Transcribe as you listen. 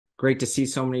Great to see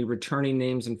so many returning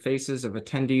names and faces of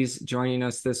attendees joining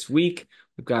us this week.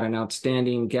 We've got an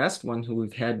outstanding guest, one who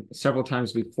we've had several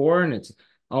times before, and it's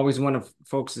always one of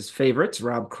folks' favorites,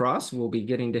 Rob Cross. We'll be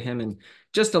getting to him in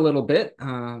just a little bit.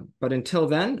 But until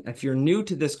then, if you're new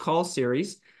to this call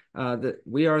series,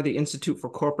 we are the Institute for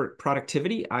Corporate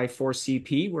Productivity,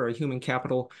 I4CP. We're a human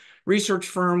capital research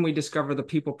firm. We discover the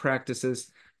people practices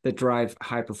that drive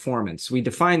high performance. We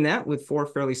define that with four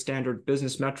fairly standard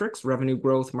business metrics: revenue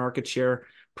growth, market share,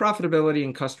 profitability,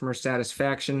 and customer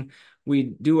satisfaction.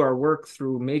 We do our work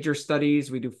through major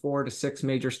studies. We do 4 to 6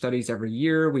 major studies every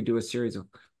year. We do a series of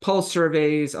pulse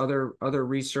surveys, other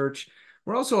research.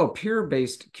 We're also a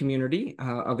peer-based community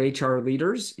of HR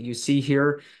leaders. You see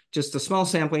here just a small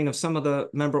sampling of some of the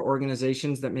member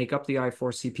organizations that make up the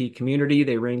I4CP community.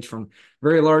 They range from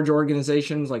very large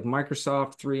organizations like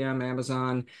Microsoft, 3M,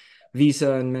 Amazon,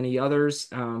 Visa, and many others.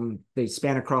 They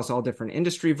span across all different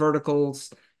industry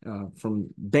verticals, from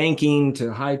banking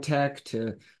to high tech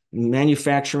to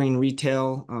manufacturing,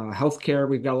 retail, healthcare.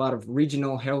 We've got a lot of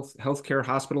regional healthcare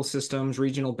hospital systems,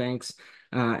 regional banks,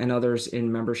 and others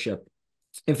in membership.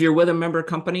 If you're with a member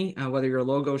company, whether your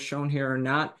logo is shown here or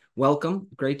not, welcome.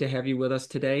 Great to have you with us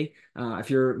today. If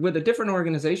you're with a different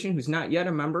organization who's not yet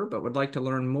a member but would like to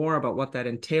learn more about what that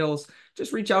entails,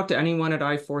 just reach out to anyone at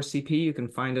I4CP. You can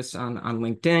find us on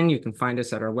LinkedIn. You can find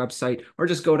us at our website, or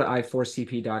just go to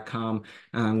i4cp.com.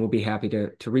 We'll be happy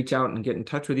to reach out and get in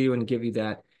touch with you and give you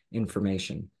that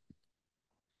information.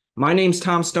 My name's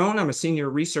Tom Stone. I'm a senior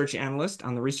research analyst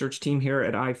on the research team here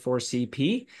at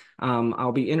I4CP.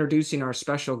 I'll be introducing our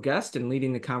special guest and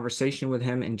leading the conversation with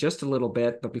him in just a little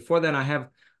bit. But before then, I have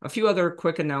a few other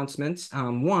quick announcements.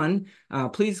 One,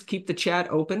 please keep the chat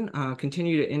open.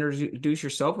 Continue to introduce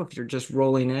yourself if you're just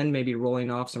rolling in, maybe rolling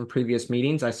off some previous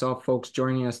meetings. I saw folks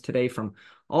joining us today from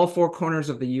all 4 corners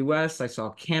of the US. I saw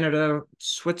Canada,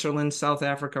 Switzerland, South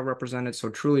Africa represented. So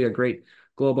truly a great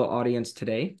global audience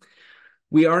today.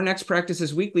 We are Next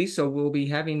Practices Weekly, so we'll be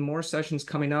having more sessions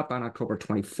coming up on October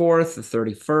 24th, the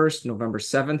 31st, November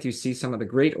 7th. You see some of the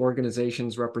great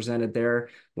organizations represented there.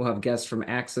 We'll have guests from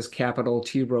Axis Capital,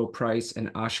 T. Rowe Price,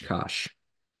 and Oshkosh.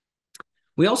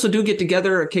 We also do get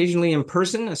together occasionally in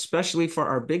person, especially for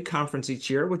our big conference each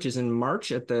year, which is in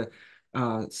March at the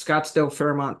Scottsdale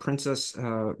Fairmont Princess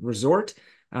Resort.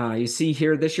 You see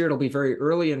here this year, it'll be very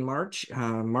early in March,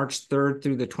 March 3rd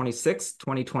through the 26th,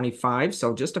 2025.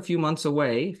 So just a few months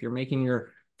away. If you're making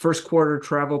your first quarter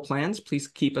travel plans, please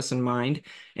keep us in mind.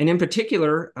 And in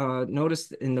particular,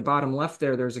 notice in the bottom left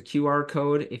there, there's a QR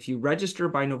code. If you register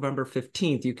by November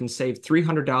 15th, you can save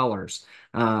 $300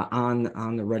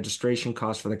 on the registration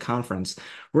cost for the conference.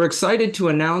 We're excited to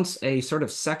announce a sort of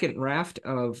second raft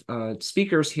of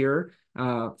speakers here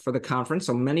for the conference.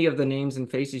 So many of the names and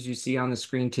faces you see on the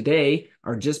screen today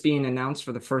are just being announced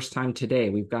for the first time today.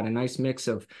 We've got a nice mix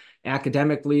of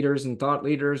academic leaders and thought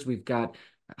leaders. We've got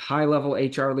high-level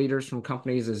HR leaders from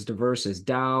companies as diverse as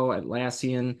Dow,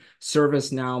 Atlassian,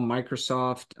 ServiceNow,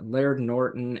 Microsoft, Laird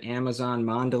Norton, Amazon,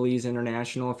 Mondelez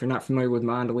International. If you're not familiar with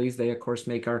Mondelez, they, of course,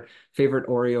 make our favorite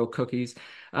Oreo cookies.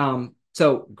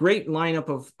 So great lineup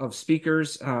of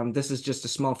speakers. This is just a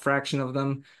small fraction of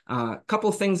them. A couple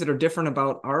of things that are different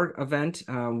about our event.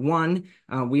 One,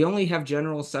 we only have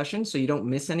general sessions, so you don't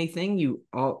miss anything.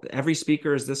 Every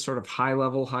speaker is this sort of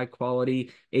high-level,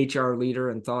 high-quality HR leader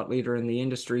and thought leader in the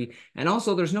industry. And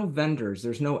also, there's no vendors.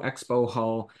 There's no expo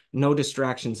hall, no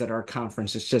distractions at our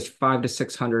conference. It's just 500 to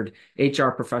 600 HR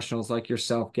professionals like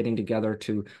yourself getting together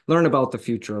to learn about the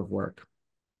future of work.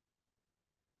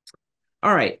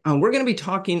 All right, we're going to be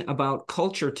talking about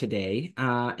culture today.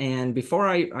 And before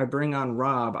I bring on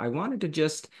Rob, I wanted to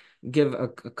just give a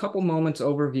couple moments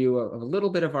overview of a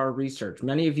little bit of our research.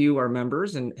 Many of you are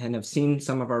members and have seen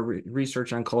some of our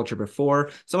research on culture before.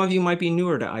 Some of you might be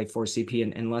newer to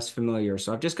I4CP and less familiar.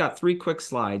 So I've just got 3 quick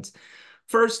slides.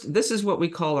 First, this is what we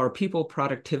call our people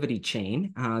productivity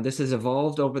chain. This has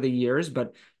evolved over the years,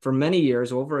 but for many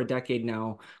years, over a decade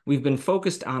now, we've been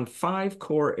focused on 5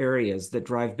 core areas that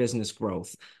drive business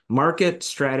growth: market,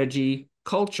 strategy,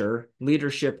 culture,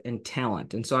 leadership, and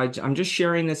talent. And so I'm just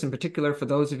sharing this in particular for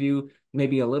those of you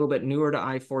maybe a little bit newer to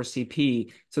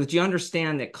I4CP, so that you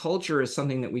understand that culture is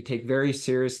something that we take very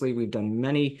seriously. We've done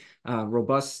many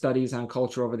robust studies on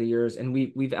culture over the years, and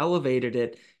we've elevated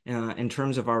it in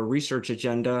terms of our research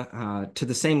agenda to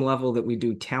the same level that we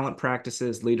do talent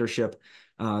practices, leadership,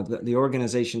 the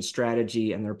organization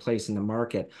strategy, and their place in the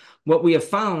market. What we have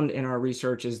found in our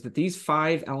research is that these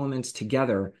 5 elements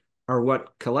together are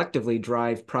what collectively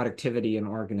drive productivity in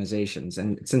organizations.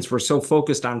 And since we're so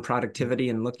focused on productivity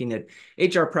and looking at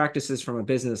HR practices from a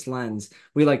business lens,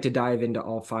 we like to dive into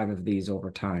all 5 of these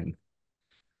over time.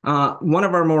 One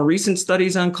of our more recent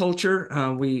studies on culture,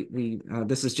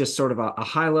 this is just sort of a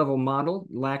high level model,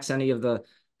 lacks any of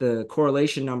the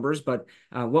correlation numbers, but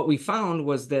what we found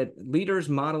was that leaders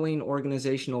modeling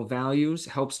organizational values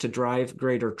helps to drive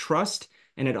greater trust,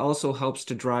 and it also helps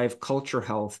to drive culture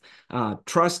health.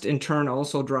 Trust in turn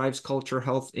also drives culture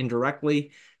health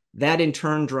indirectly. That in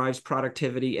turn drives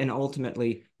productivity and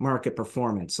ultimately market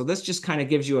performance. So this just kind of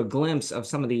gives you a glimpse of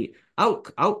some of the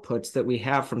outputs that we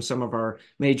have from some of our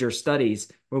major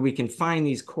studies where we can find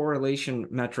these correlation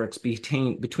metrics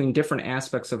between different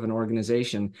aspects of an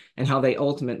organization and how they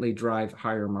ultimately drive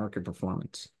higher market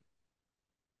performance.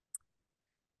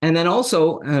 And then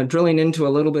also drilling into a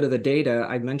little bit of the data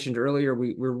I mentioned earlier,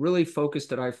 we're really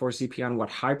focused at I4CP on what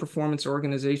high performance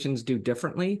organizations do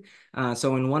differently.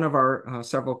 So in one of our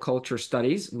several culture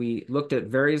studies, we looked at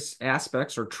various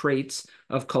aspects or traits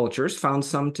of cultures, found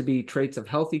some to be traits of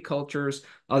healthy cultures,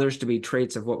 others to be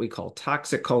traits of what we call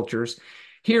toxic cultures.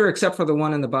 Here, except for the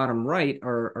one in the bottom right,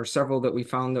 are several that we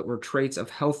found that were traits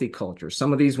of healthy cultures.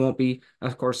 Some of these won't be,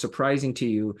 of course, surprising to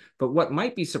you, but what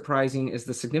might be surprising is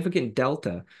the significant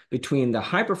delta between the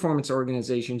high-performance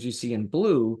organizations you see in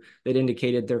blue that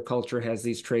indicated their culture has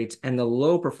these traits and the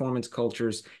low-performance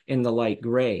cultures in the light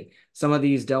gray. Some of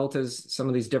these deltas, some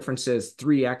of these differences,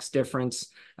 3x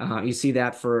difference, you see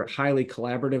that for highly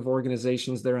collaborative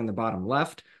organizations there in the bottom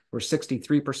left, where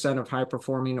 63% of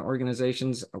high-performing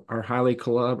organizations are highly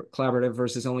collaborative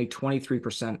versus only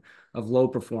 23% of low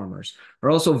performers. Or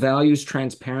also values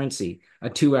transparency, a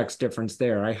 2x difference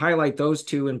there. I highlight those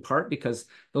two in part because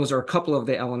those are a couple of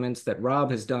the elements that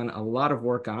Rob has done a lot of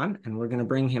work on, and we're going to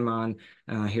bring him on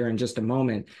here in just a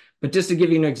moment. But just to give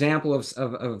you an example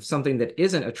of something that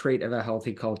isn't a trait of a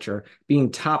healthy culture,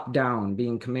 being top down,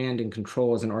 being command and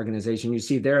control as an organization, you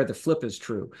see there the flip is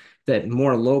true, that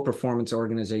more low performance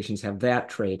organizations have that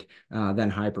trait than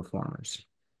high performers.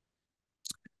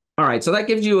 All right, so that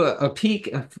gives you a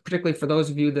peek, particularly for those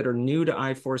of you that are new to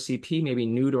I4CP, maybe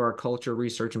new to our culture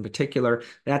research in particular.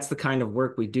 That's the kind of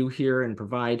work we do here and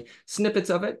provide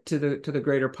snippets of it to the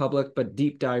greater public, but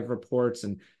deep dive reports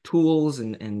and tools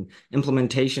and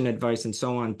implementation advice and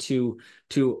so on to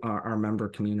our member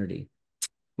community.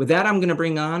 With that, I'm going to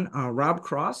bring on Rob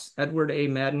Cross, Edward A.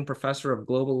 Madden Professor of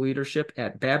Global Leadership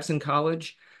at Babson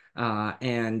College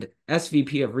and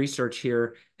SVP of Research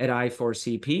here at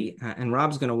I4CP. And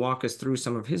Rob's going to walk us through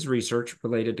some of his research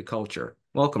related to culture.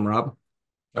 Welcome, Rob.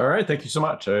 All right, thank you so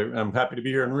much. I'm happy to be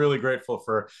here and really grateful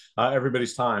for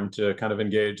everybody's time to kind of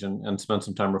engage and spend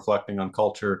some time reflecting on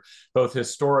culture, both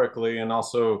historically and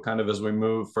also kind of as we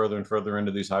move further and further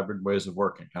into these hybrid ways of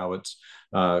working, how it's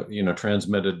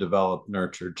transmitted, developed,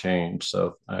 nurtured, changed.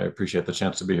 So I appreciate the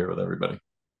chance to be here with everybody.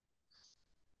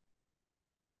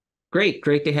 Great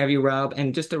to have you, Rob.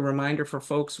 And just a reminder for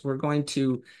folks, we're going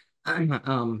to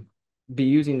be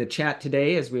using the chat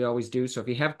today, as we always do. So if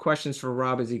you have questions for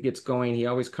Rob as he gets going, he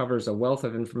always covers a wealth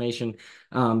of information.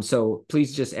 So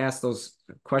please just ask those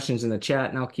questions in the chat,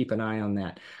 and I'll keep an eye on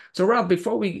that. So Rob,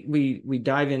 before we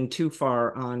dive in too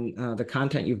far on the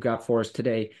content you've got for us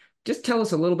today, just tell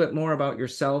us a little bit more about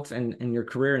yourself and your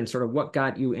career and sort of what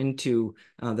got you into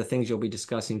the things you'll be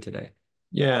discussing today.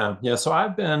 Yeah. So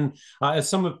I've been, as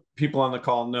some of people on the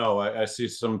call know, I see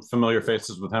some familiar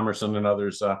faces with Emerson and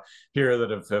others here that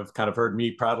have kind of heard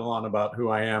me prattle on about who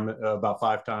I am about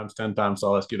 5 times, 10 times. So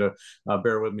I'll ask you to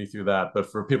bear with me through that. But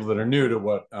for people that are new to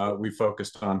what we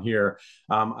focused on here,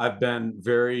 I've been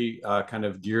very kind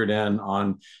of geared in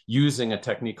on using a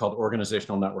technique called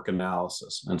organizational network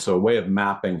analysis. And so a way of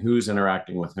mapping who's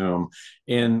interacting with whom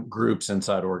in groups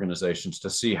inside organizations to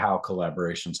see how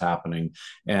collaboration's happening.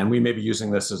 And we may be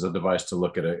using this as a device to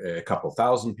look at a couple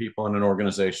thousand people in an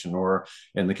organization, or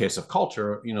in the case of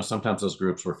culture, sometimes those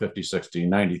groups were 50, 60,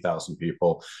 90,000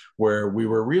 people, where we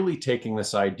were really taking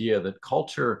this idea that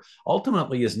culture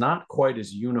ultimately is not quite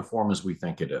as uniform as we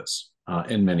think it is.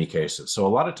 In many cases. So a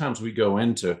lot of times we go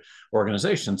into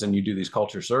organizations and you do these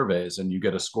culture surveys and you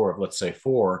get a score of, let's say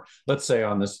 4, let's say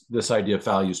on this idea of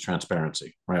values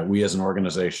transparency, right? We as an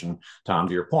organization, Tom,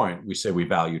 to your point, we say we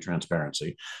value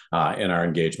transparency in our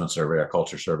engagement survey, our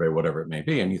culture survey, whatever it may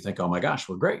be. And you think, oh my gosh,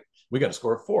 we're great. We got a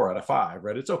score of 4 out of 5,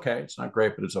 right? It's okay. It's not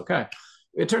great, but it's okay.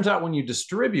 It turns out when you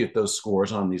distribute those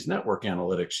scores on these network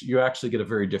analytics, you actually get a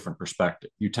very different perspective.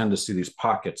 You tend to see these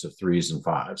pockets of 3s and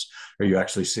 5s, or you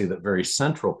actually see that very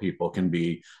central people can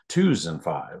be 2s and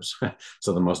 5s.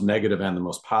 So the most negative and the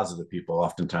most positive people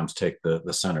oftentimes take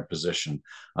the center position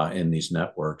in these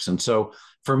networks. And so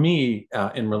for me,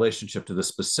 in relationship to the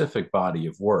specific body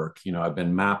of work, I've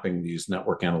been mapping these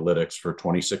network analytics for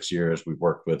 26 years. We've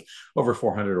worked with over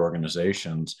 400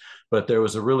 organizations. but there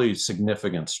was a really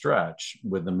significant stretch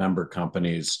with the member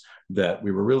companies that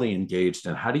we were really engaged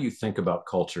in. How do you think about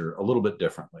culture a little bit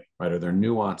differently, right? Are there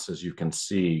nuances you can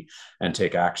see and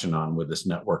take action on with this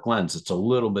network lens? It's a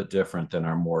little bit different than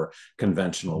our more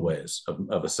conventional ways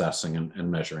of assessing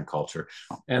and measuring culture.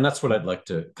 And that's what I'd like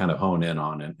to kind of hone in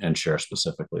on and share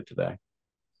specifically today.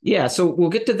 Yeah, so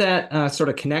we'll get to that sort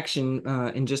of connection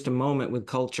in just a moment with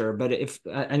culture. But if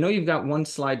I know you've got one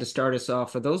slide to start us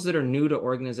off. For those that are new to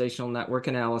organizational network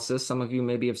analysis, some of you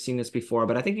maybe have seen this before,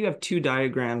 but I think you have two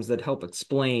diagrams that help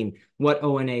explain what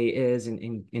ONA is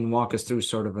and walk us through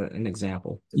sort of an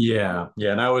example. Yeah,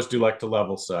 yeah, and I always do like to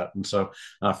level set. And so,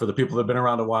 for the people that have been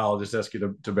around a while, I'll just ask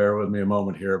you to bear with me a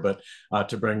moment here. But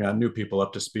to bring new people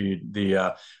up to speed,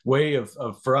 the way of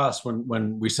for us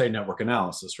when we say network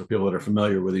analysis, for people that are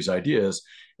familiar with these ideas,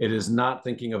 it is not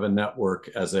thinking of a network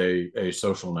as a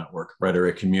social network, right, or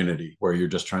a community where you're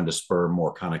just trying to spur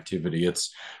more connectivity.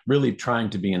 It's really trying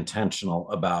to be intentional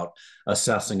about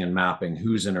assessing and mapping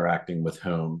who's interacting with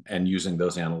whom and using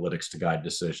those analytics to guide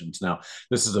decisions. Now,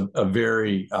 this is a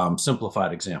very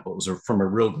simplified example. It was from a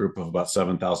real group of about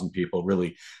 7,000 people,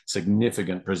 really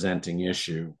significant presenting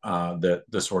issue that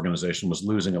this organization was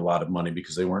losing a lot of money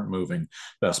because they weren't moving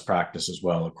best practices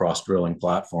well across drilling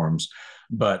platforms.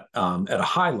 But at a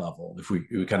high level, if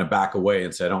we kind of back away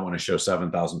and say, I don't want to show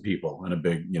 7,000 people in a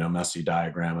big, messy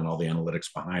diagram and all the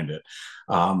analytics behind it.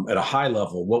 At a high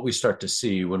level, what we start to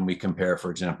see when we compare,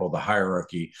 for example, the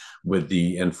hierarchy with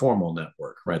the informal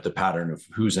network, right, the pattern of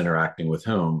who's interacting with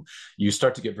whom, you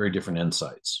start to get very different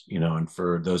insights, and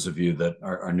for those of you that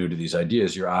are new to these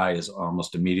ideas, your eye is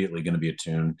almost immediately going to be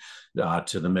attuned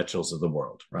to the Mitchells of the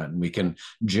world, right? And we can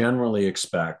generally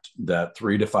expect that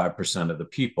 3 to 5% of the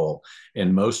people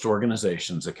in most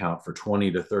organizations account for 20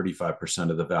 to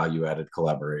 35% of the value added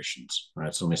collaborations,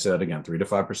 right? So let me say that again, 3 to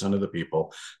 5% of the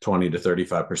people, 20 to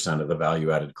 35% of the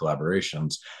value added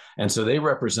collaborations. And so they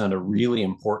represent a really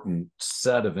important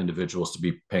set of individuals to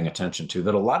be paying attention to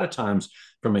that a lot of times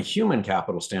from a human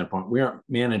capital standpoint, we aren't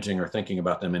managing or thinking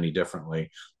about them any differently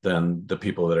than the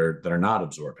people that are not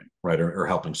absorbing, right, or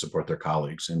helping support their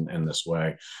colleagues in this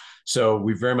way. So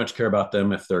we very much care about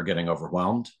them if they're getting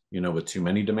overwhelmed, with too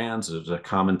many demands. There's a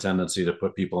common tendency to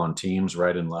put people on teams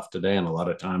right and left today. And a lot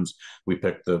of times we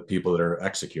pick the people that are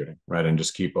executing, right, and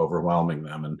just keep overwhelming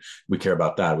them. And we care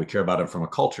about that. We care about them from a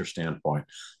culture standpoint,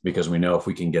 because we know if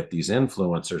we can get these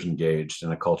influencers engaged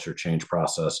in a culture change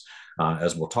process,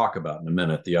 as we'll talk about in a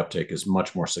minute, the uptake is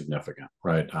much more significant,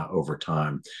 right, over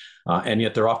time. And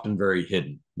yet they're often very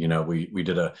hidden. We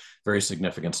did a very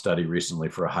significant study recently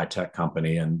for a high tech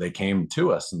company, and they came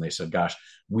to us and they said, gosh,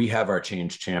 we have our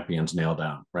change champions nailed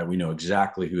down, right? We know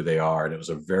exactly who they are. And it was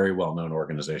a very well-known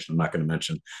organization. I'm not going to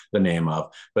mention the name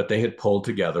of, but they had pulled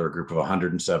together a group of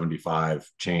 175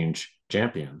 change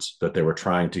champions that they were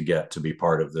trying to get to be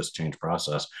part of this change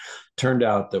process. Turned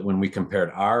out that when we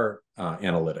compared our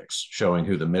analytics showing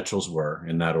who the Mitchells were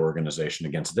in that organization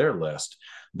against their list,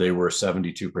 they were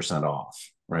 72%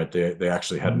 off, right? They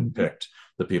actually hadn't picked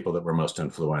the people that were most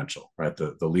influential, right?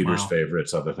 The leaders'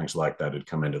 favorites, other things like that had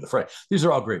come into the fray. These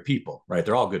are all great people, right?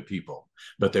 They're all good people,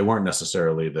 but they weren't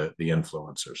necessarily the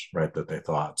influencers, right, that they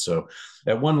thought. So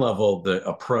at one level, the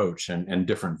approach and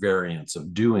different variants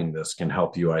of doing this can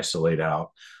help you isolate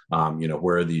out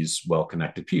where are these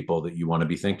well-connected people that you want to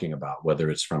be thinking about,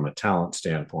 whether it's from a talent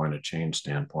standpoint, a change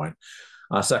standpoint.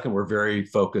 Second, we're very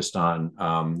focused on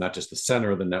not just the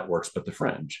center of the networks, but the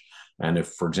fringe. And if,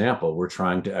 for example, we're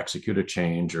trying to execute a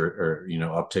change or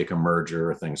uptake a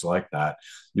merger or things like that,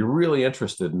 you're really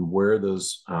interested in where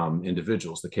those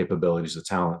individuals, the capabilities, the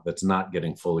talent that's not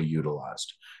getting fully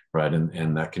utilized, right?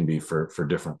 And that can be for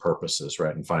different purposes,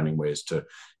 right? And finding ways to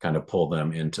kind of pull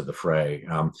them into the fray.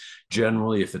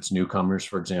 Generally, if it's newcomers,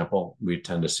 for example, we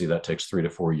tend to see that takes 3 to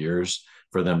 4 years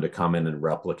for them to come in and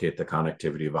replicate the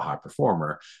connectivity of a high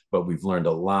performer. But we've learned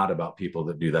a lot about people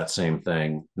that do that same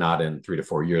thing, not in 3 to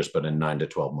 4 years, but in 9 to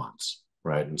 12 months.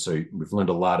 Right. And so we've learned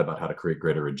a lot about how to create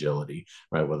greater agility,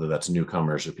 right? Whether that's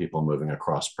newcomers or people moving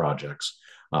across projects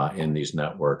in these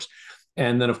networks.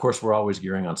 And then, of course, we're always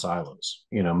gearing on silos.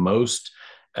 Most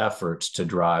efforts to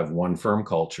drive one firm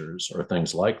cultures or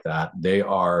things like that, they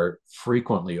are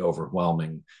frequently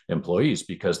overwhelming employees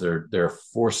because they're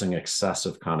forcing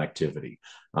excessive connectivity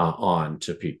on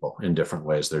to people in different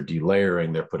ways. They're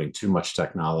delayering, they're putting too much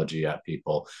technology at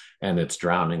people, and it's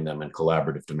drowning them in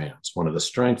collaborative demands. One of the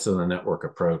strengths of the network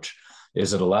approach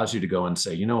is it allows you to go and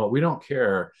say, you know what, we don't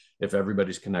care if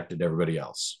everybody's connected to everybody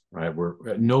else, right?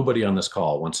 Nobody on this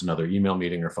call wants another email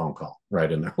meeting or phone call,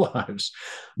 right, in their lives.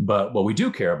 But what we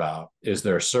do care about is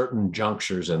there are certain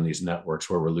junctures in these networks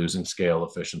where we're losing scale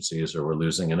efficiencies, or we're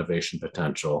losing innovation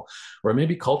potential, or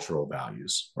maybe cultural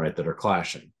values, right, that are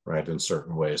clashing, right, in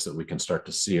certain ways that we can start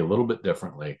to see a little bit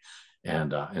differently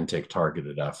and take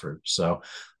targeted effort. So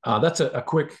that's a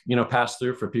quick, pass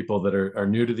through for people that are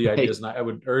new to the Right. ideas. And I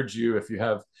would urge you, if you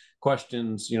have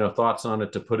questions, thoughts on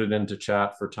it, to put it into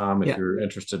chat for Tom. If Yeah. you're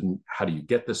interested in how do you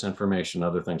get this information,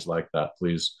 other things like that,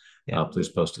 please, Yeah. please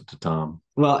post it to Tom.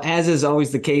 Well, as is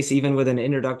always the case, even with an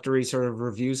introductory sort of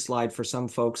review slide for some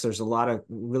folks, there's a lot of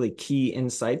really key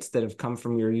insights that have come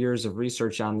from your years of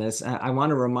research on this. I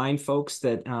want to remind folks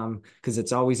that because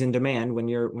it's always in demand when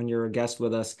you're a guest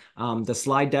with us, the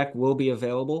slide deck will be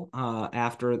available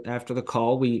after the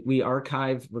call. We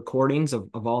archive recordings of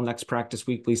all Next Practice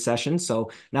Weekly sessions. So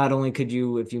not only could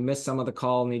you, if you missed some of the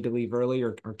call, need to leave early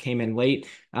or came in late,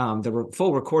 the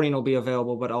full recording will be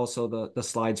available, but also the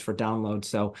slides for download.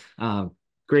 So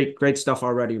great stuff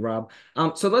already, Rob.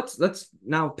 So let's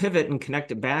now pivot and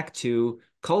connect it back to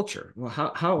culture. Well,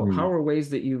 how are ways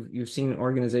that you've seen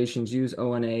organizations use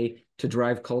O&A to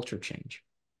drive culture change?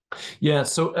 Yeah,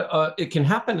 so it can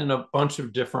happen in a bunch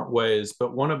of different ways,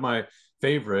 but one of my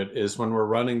favorite is when we're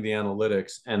running the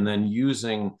analytics and then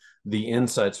using the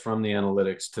insights from the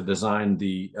analytics to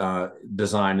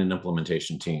design and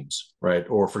implementation teams, right?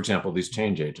 Or, for example, these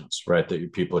change agents, right,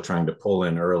 that people are trying to pull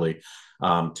in early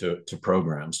to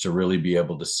programs to really be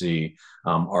able to see,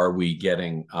 are we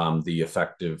getting the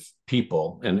effective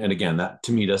people? And again, that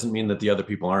to me doesn't mean that the other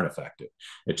people aren't effective.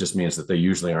 It just means that they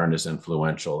usually aren't as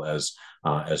influential as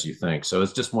you think. So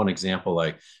it's just one example.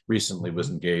 I recently was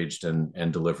engaged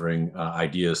in delivering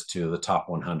ideas to the top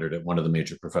 100 at one of the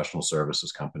major professional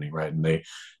services company, right? And they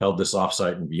held this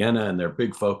offsite in Vienna, and their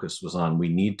big focus was on, we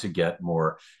need to get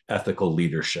more ethical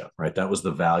leadership, right? That was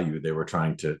the value they were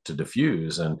trying to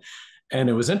diffuse. And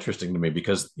it was interesting to me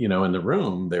because, in the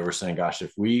room, they were saying, gosh,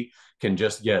 if we can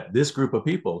just get this group of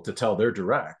people to tell their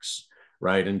directs,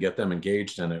 right, and get them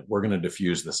engaged in it, we're going to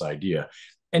diffuse this idea.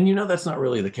 And that's not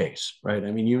really the case, right? I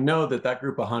mean, that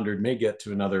group of 100 may get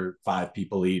to another 5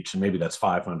 people each, and maybe that's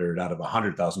 500 out of a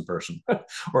 100,000 person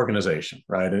organization,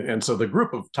 right? And so the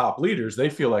group of top leaders, they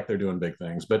feel like they're doing big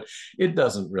things, but it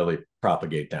doesn't really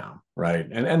propagate down, right?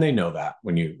 And they know that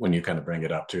when you kind of bring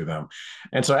it up to them.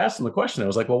 And so I asked them the question. I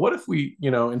was like, well, what if we,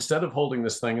 instead of holding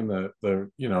this thing in the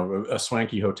a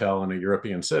swanky hotel in a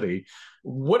European city,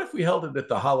 what if we held it at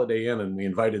the Holiday Inn and we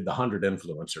invited the 100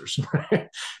 influencers, right,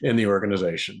 in the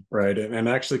organization, right, and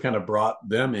actually kind of brought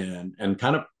them in and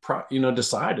kind of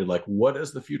decided, like, what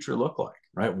does the future look like,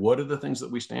 right? What are the things that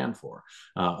we stand for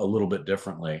a little bit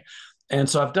differently? And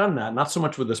so I've done that, not so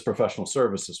much with this professional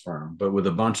services firm, but with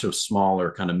a bunch of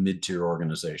smaller kind of mid-tier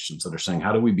organizations that are saying,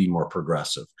 how do we be more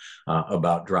progressive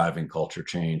about driving culture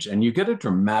change? And you get a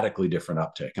dramatically different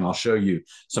uptake. And I'll show you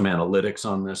some analytics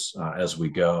on this as we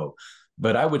go.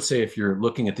 But I would say, if you're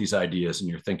looking at these ideas and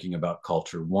you're thinking about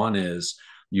culture, one is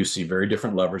you see very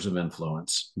different levers of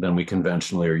influence than we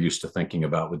conventionally are used to thinking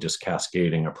about with just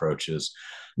cascading approaches.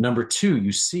 Number two,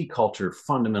 you see culture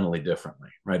fundamentally differently,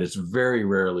 right? It's very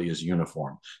rarely as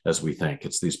uniform as we think.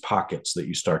 It's these pockets that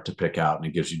you start to pick out, and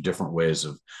it gives you different ways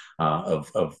of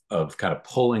kind of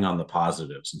pulling on the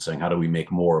positives and saying, how do we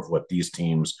make more of what these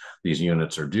teams, these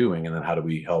units are doing, and then how do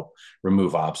we help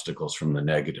remove obstacles from the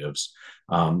negatives?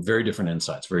 Very different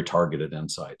insights, very targeted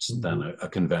insights than a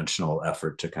conventional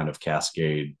effort to kind of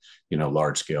cascade,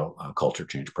 large scale culture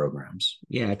change programs.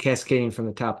 Yeah, cascading from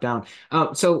the top down.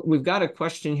 So we've got a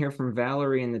question here from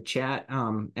Valerie in the chat,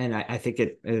 and I think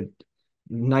it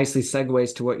nicely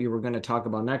segues to what you were going to talk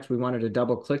about next. We wanted to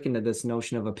double click into this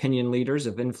notion of opinion leaders,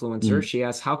 of influencers. She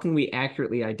asks, how can we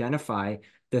accurately identify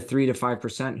the 3 to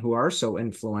 5% who are so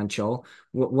influential?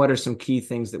 What are some key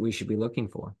things that we should be looking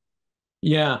for?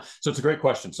 Yeah, so it's a great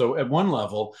question. So at one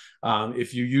level,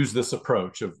 if you use this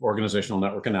approach of organizational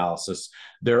network analysis,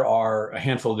 there are a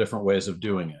handful of different ways of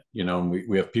doing it. And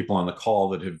we have people on the call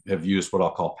that have used what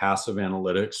I'll call passive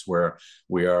analytics, where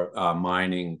we are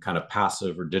mining kind of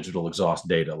passive or digital exhaust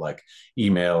data like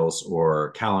emails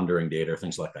or calendaring data or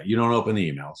things like that. You don't open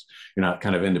the emails. You're not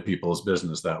kind of into people's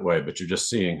business that way, but you're just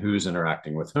seeing who's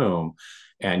interacting with whom.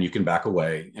 And you can back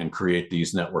away and create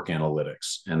these network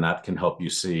analytics. And that can help you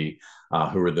see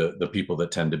who are the people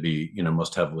that tend to be,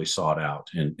 most heavily sought out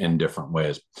in different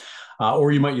ways.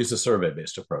 Or you might use a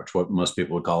survey-based approach, what most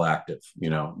people would call active,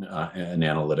 in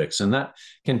analytics. And that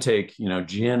can take,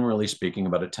 generally speaking,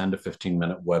 about a 10 to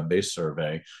 15-minute web-based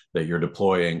survey that you're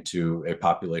deploying to a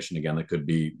population, again, that could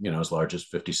be, as large as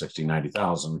 50, 60,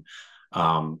 90,000.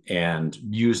 and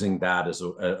using that as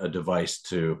a device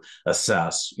to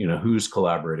assess, who's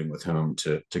collaborating with whom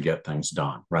to get things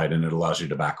done, right? And it allows you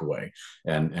to back away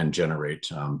and generate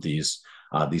these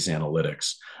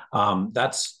analytics.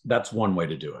 That's one way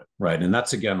to do it, right? And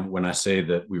that's, again, when I say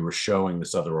that we were showing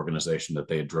this other organization that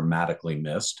they had dramatically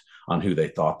missed on who they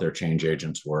thought their change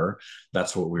agents were.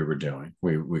 That's what we were doing.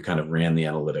 We kind of ran the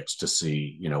analytics to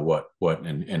see, what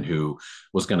and who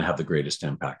was going to have the greatest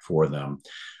impact for them.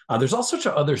 There's all sorts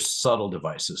of other subtle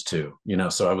devices too,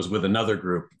 So I was with another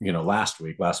group,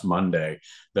 last Monday,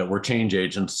 that were change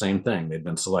agents. Same thing. They'd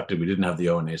been selected. We didn't have the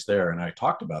ONAs there, and I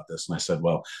talked about this, and I said,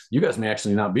 "Well, you guys may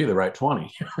actually not be the right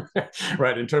 20,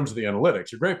 right? In terms of the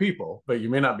analytics, you're great people, but you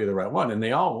may not be the right one." And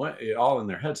they all went, all in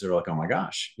their heads. They were like, "Oh my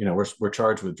gosh, we're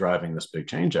charged with driving this big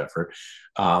change effort.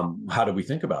 How do we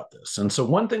think about this?" And so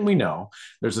one thing we know,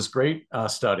 there's this great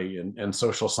study in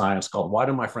social science called "Why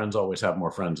Do My Friends Always Have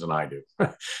More Friends Than I Do?"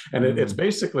 And it's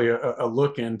basically a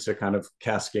look into kind of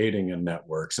cascading in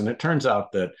networks. And it turns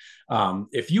out that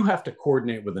if you have to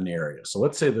coordinate with an area, so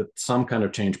let's say that some kind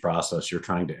of change process you're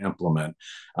trying to implement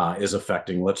is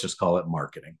affecting, let's just call it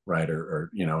marketing, right? Or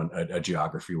a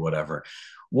geography, whatever.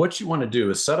 What you want to do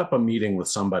is set up a meeting with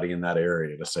somebody in that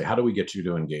area to say, how do we get you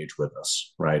to engage with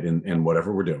us, right? In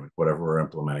whatever we're doing, whatever we're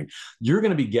implementing. You're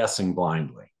going to be guessing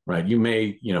blindly, right? You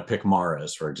may, pick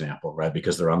Mara's, for example, right?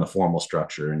 Because they're on the formal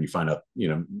structure and you find out, you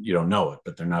don't know it,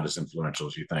 but they're not as influential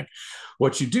as you think.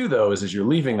 What you do, though, is as you're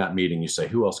leaving that meeting, you say,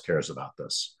 who else cares about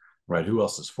this? Right? Who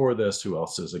else is for this? Who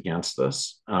else is against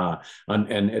this?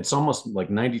 And it's almost like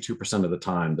 92% of the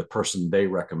time, the person they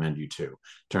recommend you to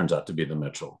turns out to be the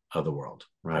Mitchell of the world,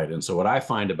 right? And so what I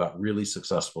find about really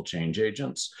successful change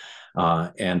agents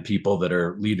and people that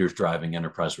are leaders driving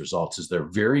enterprise results is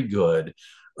they're very good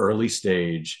early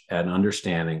stage at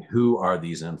understanding who are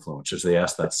these influencers. They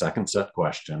ask that second set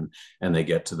question and they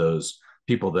get to those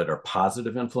people that are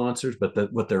positive influencers,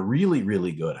 but what they're really,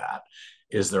 really good at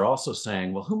is they're also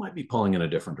saying, well, who might be pulling in a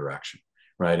different direction,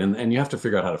 right? And you have to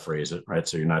figure out how to phrase it, right?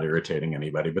 So you're not irritating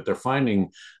anybody, but they're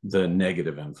finding the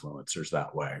negative influencers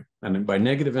that way. And by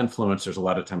negative influencers, a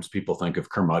lot of times people think of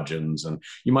curmudgeons, and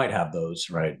you might have those,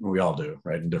 right? We all do,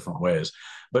 right? In different ways.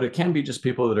 But it can be just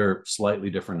people that are slightly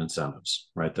different incentives,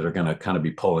 right? That are going to kind of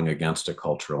be pulling against a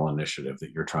cultural initiative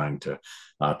that you're trying to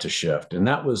shift. And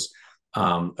that was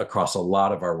across a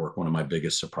lot of our work, one of my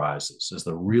biggest surprises is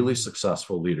the really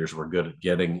successful leaders were good at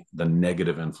getting the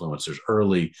negative influencers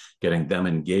early, getting them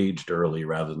engaged early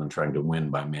rather than trying to win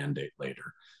by mandate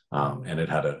later. And it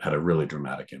had a really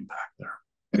dramatic impact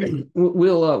there.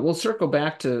 We'll circle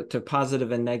back to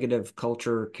positive and negative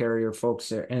culture carrier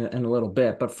folks in a little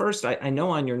bit. But first, I know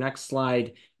on your next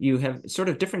slide, you have sort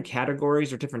of different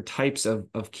categories or different types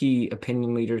of key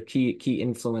opinion leaders, key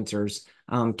influencers.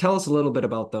 Tell us a little bit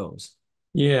about those.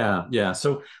 Yeah.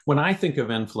 So when I think of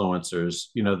influencers,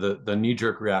 the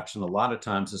knee-jerk reaction a lot of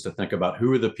times is to think about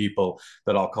who are the people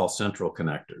that I'll call central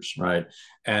connectors, right?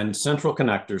 And central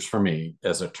connectors for me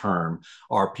as a term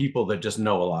are people that just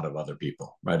know a lot of other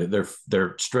people, right?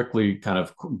 They're strictly kind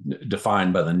of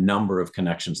defined by the number of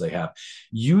connections they have.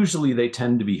 Usually they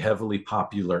tend to be heavily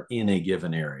popular in a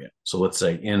given area. So let's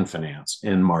say in finance,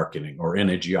 in marketing, or in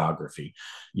a geography,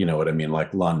 you know what I mean,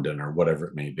 like London or whatever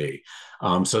it may be.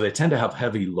 So they tend to have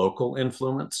heavy local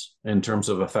influence in terms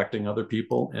of affecting other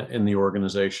people in the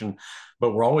organization.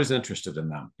 But we're always interested in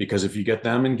them because if you get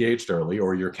them engaged early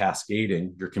or you're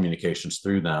cascading your communications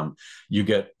through them, you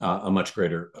get a much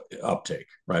greater uptake,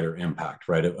 right, or impact,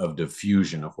 right, of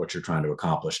diffusion of what you're trying to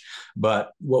accomplish.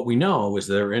 But what we know is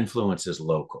their influence is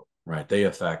local. Right. They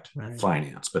affect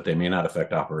finance, but they may not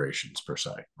affect operations per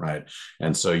se. Right.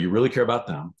 And so you really care about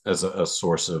them as a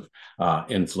source of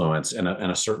influence and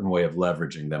a certain way of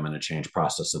leveraging them in a change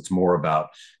process. It's more about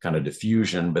kind of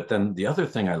diffusion. But then the other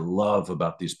thing I love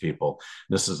about these people,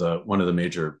 this is one of the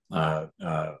major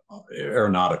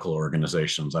aeronautical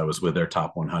organizations. I was with their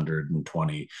top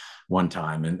 120 one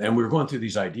time, and we were going through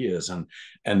these ideas, and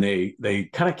they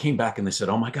kind of came back and they said,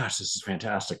 "Oh my gosh, this is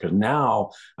fantastic!" Because now,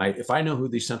 if I know who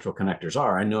these central connectors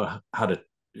are, I know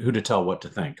who to tell what to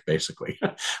think, basically,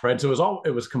 right? So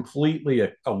it was completely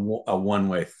a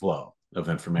one-way flow of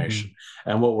information.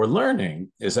 And what we're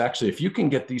learning is actually if you can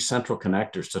get these central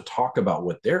connectors to talk about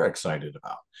what they're excited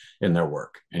about in their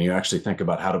work, and you actually think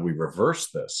about how do we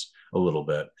reverse this a little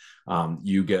bit,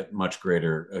 you get much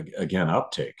greater, again,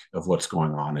 uptake of what's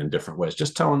going on in different ways,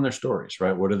 just telling their stories,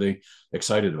 right? What are they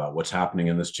excited about? What's happening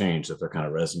in this change that they're kind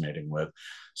of resonating with?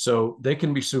 So they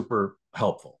can be super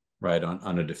helpful, right,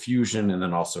 on a diffusion and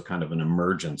then also kind of an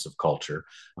emergence of culture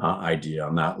idea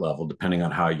on that level, depending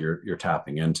on how you're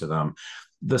tapping into them.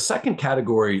 The second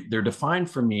category, they're defined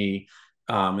for me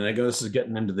And I go, this is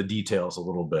getting into the details a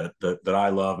little bit that I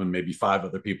love, and maybe five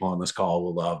other people on this call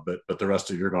will love, but the rest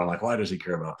of you are going like, why does he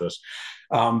care about this?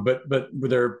 But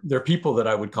they're people that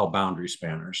I would call boundary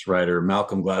spanners, right? Or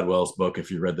Malcolm Gladwell's book, if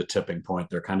you read The Tipping Point,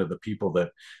 they're kind of the people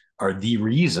that are the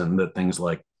reason that things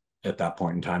like at that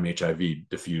point in time HIV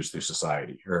diffused through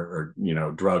society, or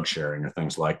drug sharing or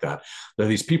things like that. They're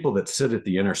these people that sit at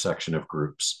the intersection of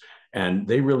groups, and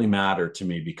they really matter to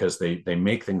me because they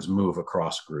make things move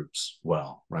across groups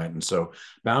well, right? And so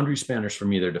boundary spanners for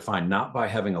me, they're defined not by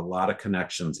having a lot of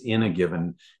connections in a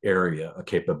given area, a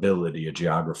capability, a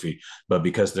geography, but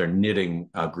because they're knitting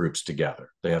groups together.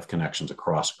 They have connections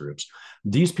across groups.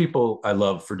 These people I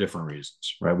love for different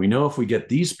reasons, right? We know if we get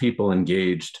these people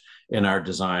engaged in our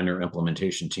design or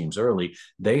implementation teams early,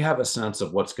 they have a sense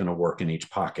of what's going to work in each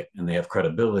pocket, and they have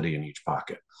credibility in each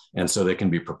pocket. And so they can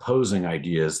be proposing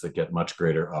ideas that get much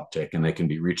greater uptake, and they can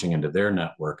be reaching into their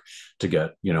network to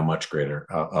get, much greater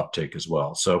uptake as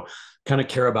well. So kind of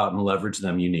care about and leverage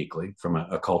them uniquely from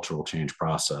a cultural change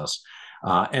process.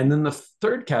 And then the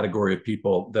third category of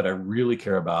people that I really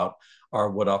care about are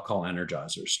what I'll call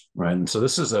energizers, right? And so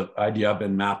this is an idea I've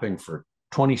been mapping for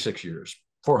 26 years,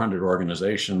 400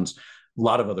 organizations, a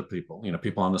lot of other people,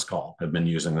 people on this call have been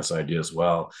using this idea as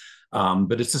well.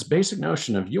 But it's this basic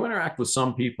notion of you interact with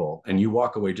some people and you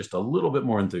walk away just a little bit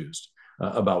more enthused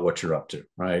about what you're up to,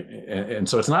 right? And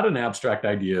so it's not an abstract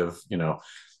idea of,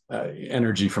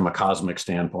 energy from a cosmic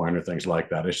standpoint or things like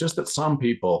that. It's just that some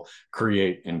people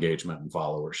create engagement and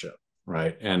followership,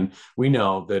 right? And we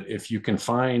know that if you can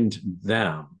find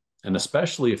them, and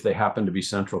especially if they happen to be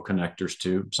central connectors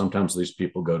too, sometimes these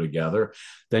people go together,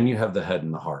 then you have the head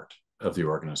and the heart of the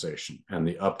organization, and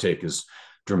the uptake is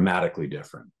dramatically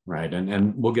different, right?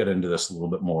 And we'll get into this a little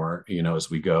bit more, as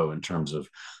we go in terms of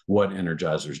what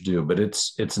energizers do, but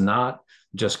it's not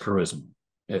just charisma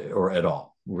or at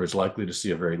all. We're as likely to see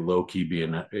a very low key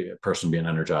person be an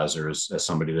energizer as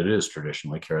somebody that is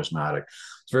traditionally charismatic.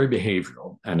 It's very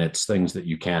behavioral, and it's things that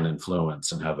you can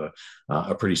influence and have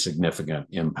a pretty significant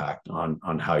impact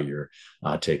on how you're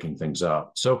taking things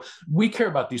up. So we care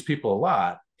about these people a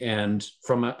lot. And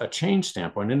from a change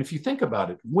standpoint, and if you think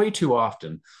about it, way too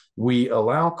often, we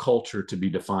allow culture to be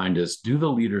defined as, do the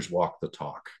leaders walk the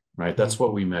talk, right? That's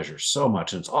what we measure so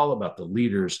much. And it's all about the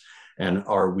leaders, and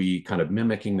are we kind of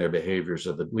mimicking their behaviors,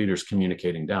 or the leaders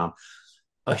communicating down?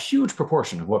 A huge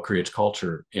proportion of what creates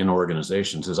culture in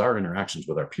organizations is our interactions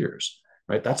with our peers,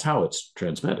 right? That's how it's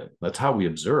transmitted. That's how we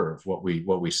observe what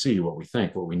we see, what we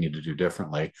think, what we need to do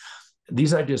differently.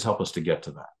 These ideas help us to get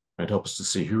to that. It helps us to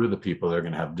see who are the people that are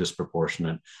going to have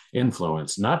disproportionate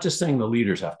influence. Not just saying the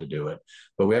leaders have to do it,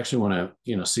 but we actually want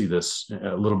to, see this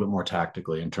a little bit more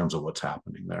tactically in terms of what's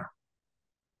happening there.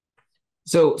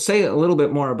 So say a little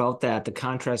bit more about that, the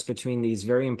contrast between these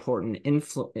very important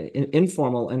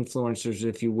informal influencers,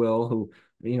 if you will, who,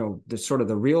 the sort of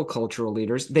the real cultural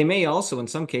leaders. They may also, in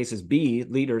some cases, be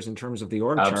leaders in terms of the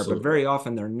org chart, but very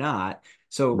often they're not.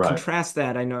 So contrast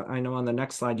that. I know on the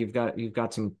next slide you've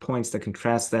got some points that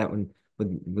contrast that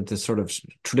with the sort of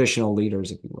traditional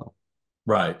leaders, if you will.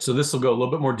 Right. So this will go a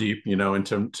little bit more deep,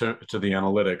 into to the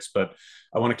analytics, but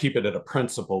I want to keep it at a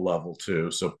principle level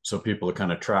too. So people are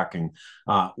kind of tracking.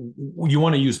 You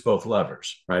want to use both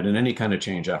levers, right? In any kind of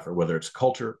change effort, whether it's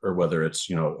culture or whether it's,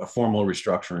 a formal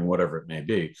restructuring, whatever it may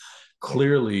be.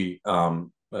 Clearly,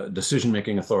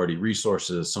 decision-making authority,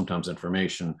 resources, sometimes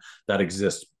information that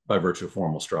exists by virtue of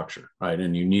formal structure, right?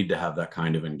 And you need to have that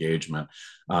kind of engagement.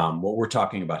 What we're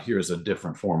talking about here is a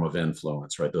different form of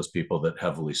influence, right? Those people that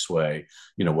heavily sway,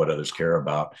 what others care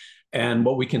about. And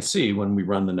what we can see when we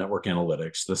run the network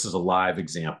analytics, this is a live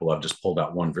example. I've just pulled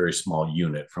out one very small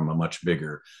unit from a much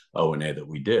bigger O&A that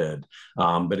we did.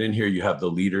 But in here, you have the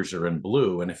leaders are in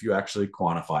blue. And if you actually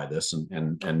quantify this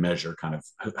and measure kind of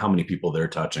how many people they're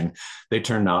touching, they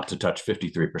turn out to touch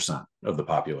 53% of the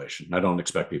population. I don't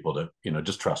expect people to,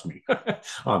 just trust me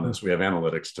on this. We have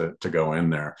analytics to go in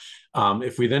there.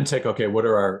 If we then take, okay, what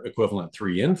are our equivalent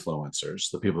 3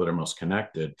 influencers, the people that are most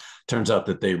connected, turns out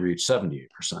that they reach 78%,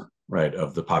 right,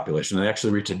 of the population. They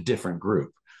actually reach a different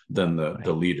group than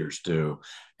the leaders do.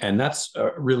 And that's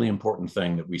a really important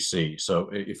thing that we see. So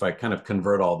if I kind of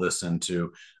convert all this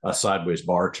into a sideways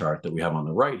bar chart that we have on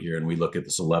the right here, and we look at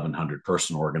this 1,100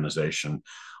 person organization,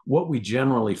 what we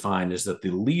generally find is that the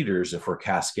leaders, if we're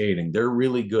cascading, they're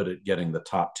really good at getting the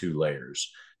top 2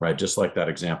 layers, right? Just like that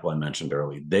example I mentioned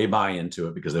earlier. They buy into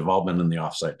it because they've all been in the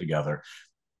offsite together.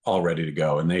 all ready to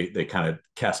go, and they kind of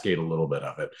cascade a little bit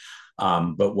of it.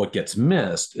 But what gets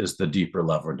missed is the deeper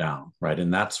level down, right?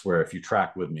 And that's where, if you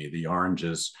track with me, the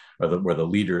oranges are where the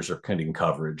leaders are getting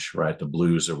coverage, right? The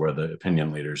blues are where the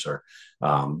opinion leaders are.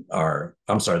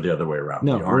 I'm sorry, the other way around.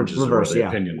 No, The oranges are where reverse. the Yeah.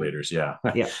 opinion leaders. Yeah,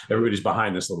 Yeah. everybody's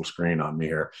behind this little screen on me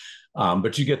here,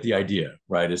 but you get the idea,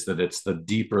 right? Is that it's the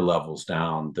deeper levels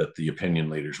down that the opinion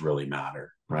leaders really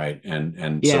matter, right?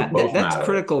 And so Yeah, both that's matter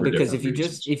critical for because different if you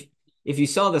just reasons. if you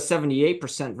saw the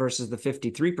 78% versus the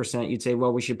 53%, you'd say,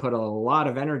 well, we should put a lot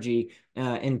of energy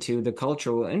into the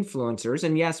cultural influencers.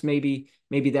 And yes, maybe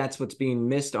that's what's being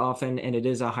missed often, and it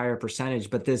is a higher percentage.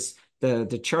 But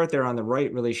the chart there on the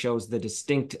right really shows the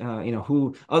distinct,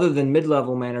 who other than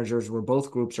mid-level managers, where both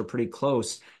groups are pretty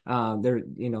close. There,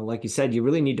 like you said, you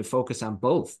really need to focus on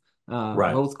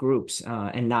Right. both groups,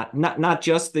 and not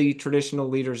just the traditional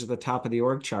leaders at the top of the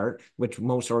org chart, which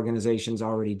most organizations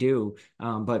already do,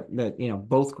 but that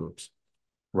both groups.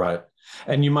 Right.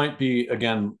 And you might be,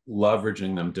 again,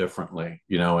 leveraging them differently,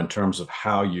 in terms of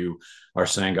how you are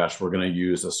saying, gosh, we're going to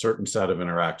use a certain set of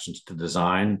interactions to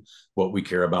design what we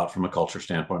care about from a culture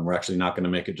standpoint. We're actually not going to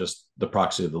make it just the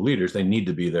proxy of the leaders. They need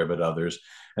to be there, but others.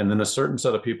 And then a certain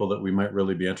set of people that we might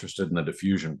really be interested in the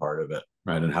diffusion part of it,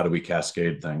 right? And how do we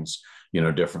cascade things,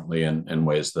 differently in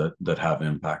ways that have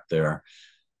impact there.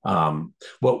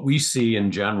 What we see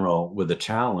in general with the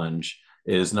challenge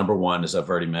is, number one, as I've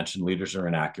already mentioned, leaders are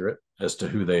inaccurate as to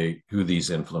who these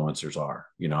influencers are.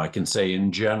 I can say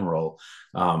in general,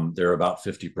 they're about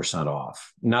 50%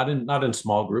 off. Not in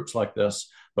small groups like this,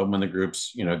 but when the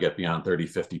groups, get beyond 30,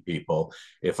 50 people,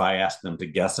 if I ask them to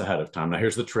guess ahead of time, now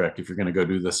here's the trick. If you're going to go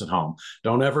do this at home,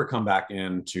 don't ever come back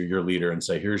into your leader and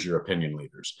say, here's your opinion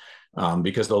leaders.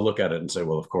 Because they'll look at it and say,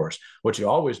 well, of course. What you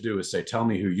always do is say, tell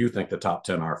me who you think the top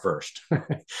 10 are first.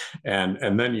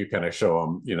 and then you kind of show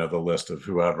them, the list of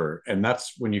whoever. And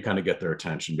that's when you kind of get their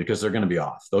attention, because they're going to be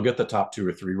off. They'll get the top 2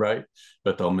 or 3 right,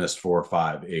 but they'll miss 4,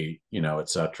 5, 8, et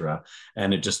cetera.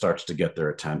 And it just starts to get their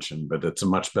attention. But it's a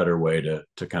much better way to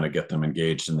kind of get them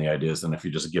engaged in the ideas than if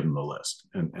you just give them the list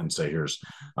and say, here's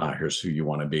who you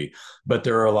want to be. But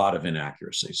there are a lot of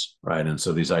inaccuracies, right? And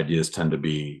so these ideas tend to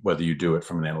be, whether you do it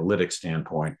from an analytic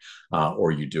standpoint,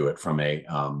 or you do it from a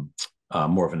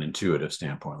more of an intuitive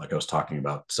standpoint, like I was talking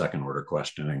about second order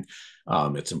questioning,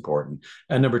 it's important.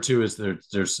 And number 2 is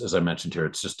there's, as I mentioned here,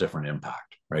 it's just different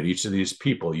impact, right? Each of these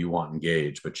people you want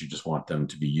engaged, but you just want them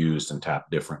to be used and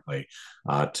tapped differently,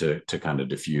 to kind of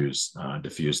diffuse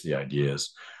the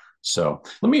ideas. So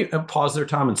let me pause there,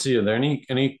 Tom, and see, are there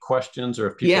any questions,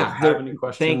 or if people Yeah, have any thank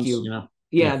questions, you. Yeah.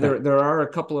 Yeah, there are a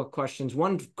couple of questions.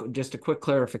 One, just a quick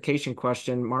clarification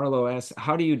question. Marlo asks,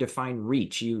 how do you define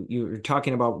reach? You're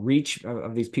talking about reach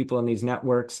of these people in these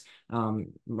networks.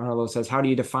 Marlo says, how do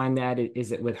you define that?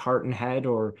 Is it with heart and head,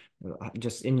 or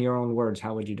just in your own words,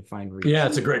 how would you define Yeah, reach?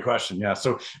 it's a great question. Yeah.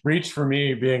 So reach, for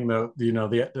me, being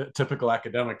the typical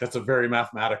academic, that's a very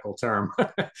mathematical term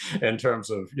in terms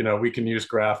of, we can use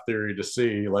graph theory to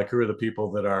see, like, who are the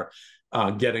people that are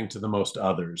getting to the most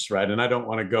others, right? And I don't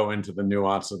want to go into the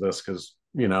nuance of this because,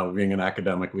 being an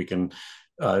academic, we can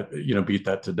beat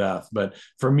that to death. But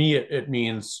for me, it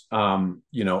means,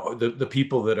 the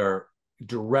people that are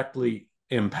directly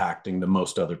impacting the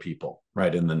most other people,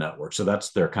 right, in the network. So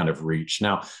that's their kind of reach.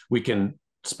 Now, we can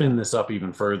spin this up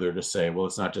even further to say, well,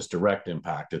 it's not just direct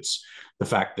impact. It's the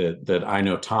fact that I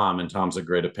know Tom, and Tom's a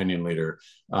great opinion leader,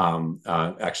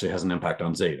 actually has an impact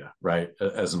on Zeta, right?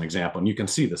 As an example. And you can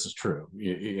see this is true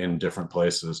in different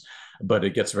places, but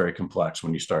it gets very complex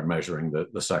when you start measuring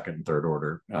the second and third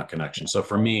order connection. So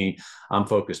for me, I'm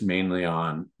focused mainly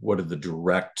on what are the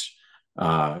direct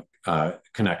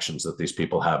connections that these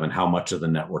people have, and how much of the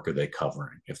network are they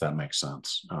covering, if that makes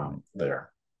sense,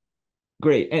 there.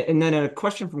 Great. And then a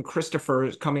question from Christopher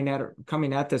is coming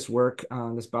at this work,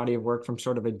 this body of work, from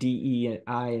sort of a DEI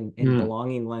and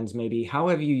belonging lens, maybe. How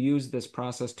have you used this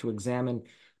process to examine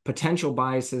potential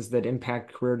biases that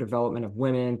impact career development of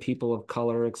women, people of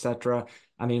color, et cetera?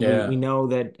 I mean, we know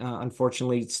that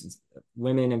unfortunately,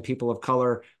 women and people of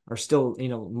color are still,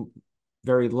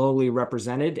 very lowly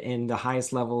represented in the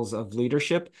highest levels of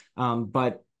leadership,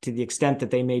 but to the extent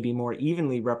that they may be more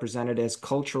evenly represented as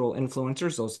cultural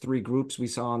influencers, those 3 groups we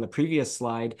saw on the previous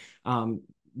slide,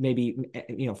 maybe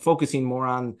focusing more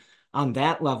on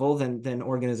that level than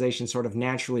organizations sort of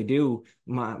naturally do,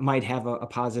 might have a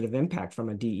positive impact from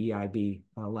a DEIB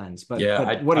lens.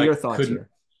 But what are your thoughts here?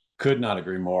 Could not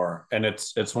agree more. And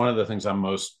it's one of the things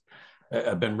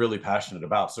I've been really passionate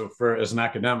about. So as an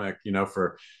academic,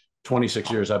 for 26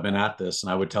 years I've been at this,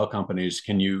 and I would tell companies,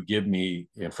 can you give me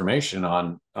information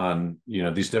on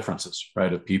these differences,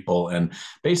 right, of people? And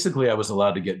basically I was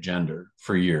allowed to get gender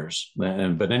for years,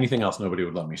 but anything else nobody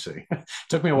would let me see. It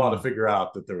took me a while to Mm. figure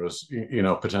out that there was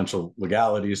potential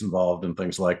legalities involved and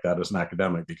things like that as an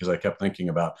academic, because I kept thinking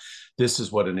about, this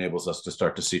is what enables us to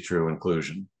start to see true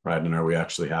inclusion, right? And are we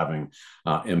actually having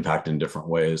impact in different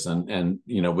ways? And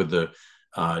with the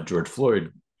George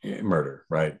Floyd murder,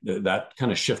 right? That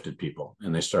kind of shifted people,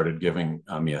 and they started giving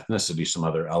me ethnicity, some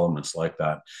other elements like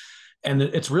that. And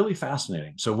it's really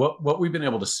fascinating. So what we've been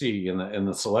able to see in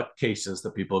the select cases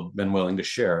that people have been willing to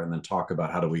share and then talk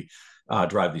about how do we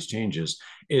drive these changes,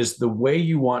 is the way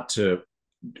you want to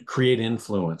create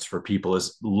influence for people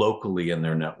is locally in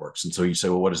their networks. And so you say,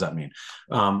 well, what does that mean?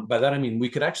 By that I mean, we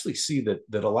could actually see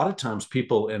that a lot of times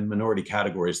people in minority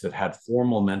categories that had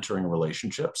formal mentoring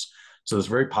relationships, so this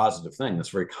very positive thing that's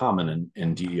very common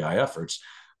in DEI efforts,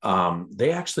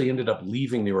 they actually ended up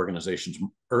leaving the organizations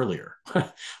earlier,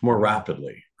 more Mm.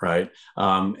 rapidly, right?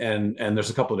 And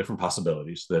there's a couple of different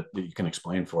possibilities that you can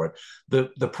explain for it.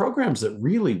 The programs that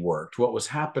really worked, what was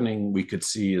happening, we could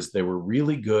see, is they were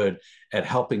really good at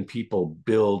helping people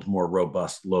build more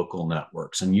robust local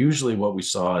networks. And usually what we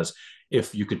saw is,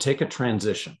 if you could take a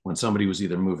transition when somebody was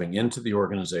either moving into the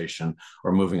organization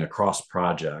or moving across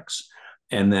projects,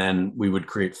 and then we would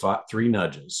create three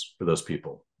nudges for those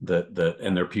people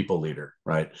and their people leader,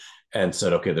 right? And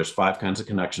said, okay, there's 5 kinds of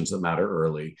connections that matter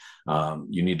early.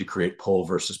 You need to create pull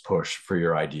versus push for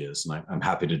your ideas. And I'm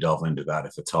happy to delve into that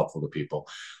if it's helpful to people.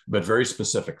 But very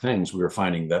specific things, we were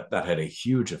finding that had a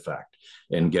huge effect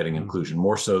in getting Mm. inclusion,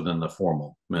 more so than the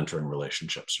formal mentoring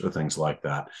relationships or things like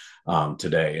that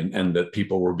today. And that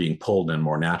people were being pulled in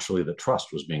more naturally, that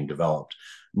trust was being developed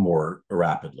more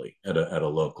rapidly at a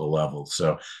local level.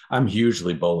 So I'm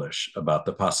hugely bullish about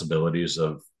the possibilities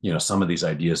of some of these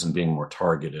ideas and being more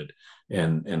targeted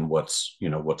and what's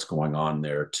going on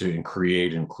there to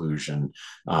create inclusion,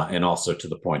 and also to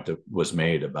the point that was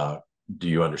made about, do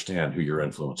you understand who your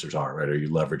influencers are, right? Are you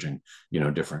leveraging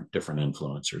different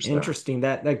influencers there? Interesting.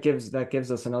 That gives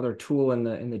us another tool in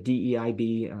the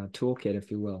DEIB toolkit,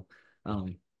 if you will,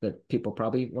 that people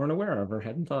probably weren't aware of or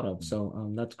hadn't thought of.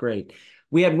 So that's great.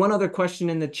 We had one other question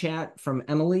in the chat from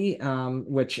Emily,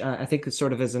 which I think is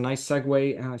sort of as a nice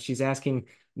segue. She's asking,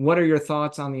 what are your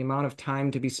thoughts on the amount of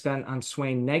time to be spent on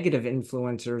swaying negative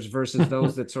influencers versus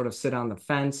those that sort of sit on the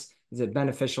fence? Is it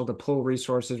beneficial to pull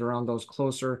resources around those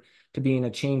closer to being a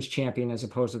change champion as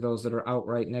opposed to those that are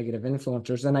outright negative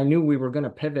influencers? And I knew we were going to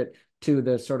pivot to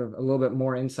the sort of a little bit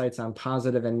more insights on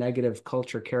positive and negative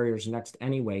culture carriers next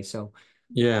anyway. So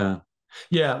Yeah.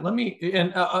 Yeah.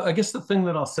 I guess the thing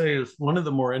that I'll say is, one of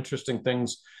the more interesting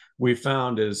things we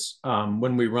found is,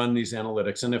 when we run these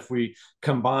analytics, and if we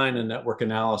combine a network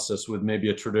analysis with maybe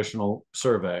a traditional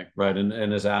survey, right,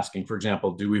 and is asking, for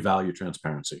example, do we value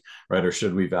transparency, right, or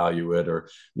should we value it, or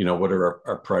what are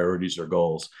our priorities or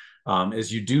goals?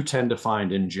 Is you do tend to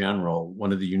find, in general,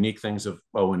 one of the unique things of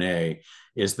O&A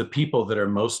is the people that are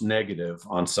most negative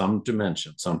on some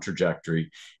dimension, some trajectory,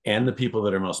 and the people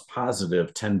that are most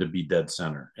positive tend to be dead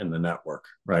center in the network,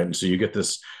 right? And so you get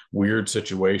this weird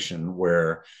situation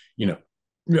where,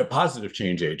 you have positive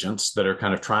change agents that are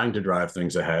kind of trying to drive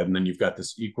things ahead. And then you've got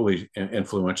this equally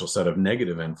influential set of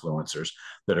negative influencers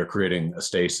that are creating a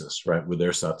stasis, right, with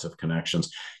their sets of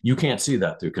connections. You can't see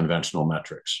that through conventional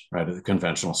metrics, right? The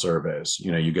conventional surveys,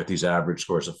 you get these average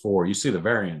scores of 4, you see the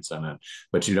variance in it,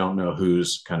 but you don't know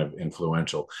who's kind of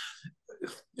influential.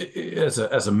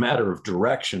 As a matter of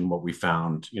direction, what we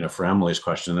found, for Emily's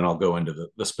question, and then I'll go into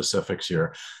the specifics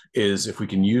here, is if we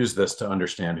can use this to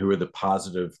understand who are the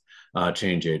positive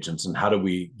change agents and how do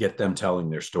we get them telling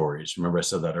their stories. Remember, I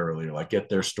said that earlier, like, get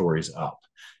their stories up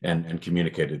and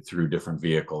communicated through different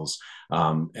vehicles,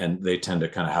 and they tend to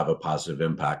kind of have a positive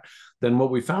impact. Then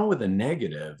what we found with the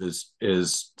negative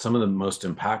is some of the most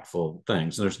impactful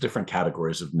things. And there's different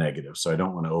categories of negative, so I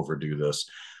don't want to overdo this.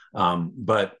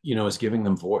 But is giving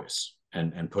them voice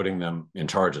and putting them in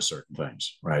charge of certain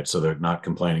things, right? So they're not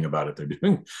complaining about it; they're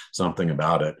doing something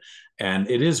about it, and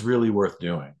it is really worth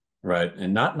doing, right?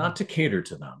 And not to cater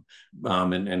to them,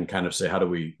 and kind of say, how do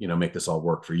we make this all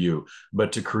work for you,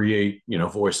 but to create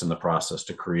voice in the process,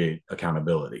 to create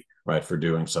accountability, right, for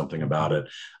doing something about it.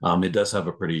 It does have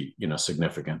a pretty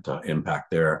significant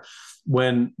impact there.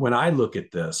 When I look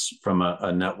at this from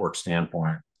a network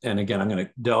standpoint, and again, I'm going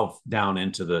to delve down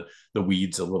into the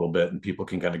weeds a little bit, and people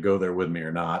can kind of go there with me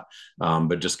or not,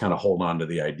 but just kind of hold on to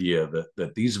the idea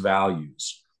that these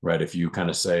values right? If you kind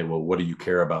of say, well, what do you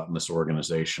care about in this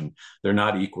organization? They're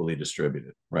not equally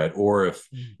distributed, right? Or if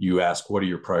you ask, what are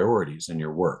your priorities in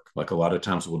your work? Like a lot of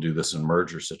times we'll do this in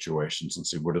merger situations and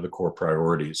see what are the core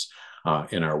priorities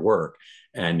in our work.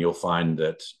 And you'll find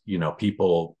that,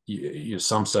 people,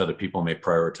 some set of people may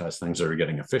prioritize things that are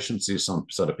getting efficiency. Some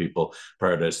set of people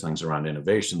prioritize things around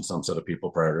innovation. Some set of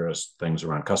people prioritize things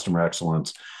around customer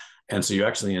excellence. And so you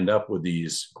actually end up with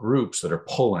these groups that are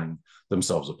pulling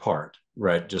themselves apart,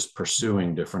 right? Just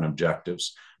pursuing different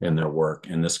objectives in their work.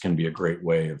 And this can be a great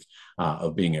way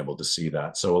of being able to see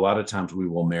that. So a lot of times we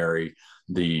will marry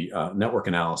the network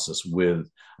analysis with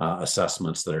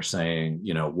assessments that are saying,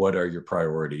 what are your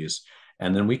priorities?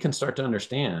 And then we can start to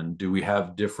understand, do we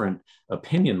have different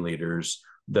opinion leaders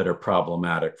that are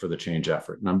problematic for the change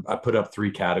effort? And I put up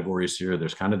 3 categories here.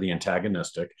 There's kind of the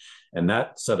antagonistic, and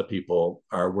that set of people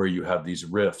are where you have these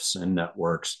rifts in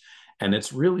networks. And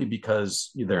it's really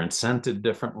because they're incented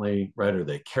differently, right? Or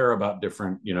they care about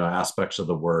different, aspects of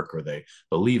the work, or they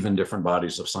believe in different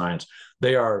bodies of science.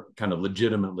 They are kind of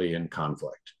legitimately in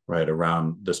conflict, right,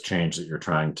 around this change that you're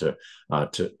trying to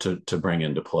bring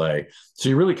into play. So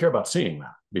you really care about seeing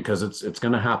that, because it's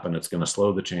going to happen. It's going to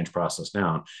slow the change process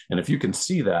down. And if you can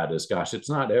see that as, gosh, it's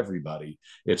not everybody,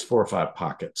 it's 4 or 5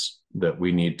 pockets that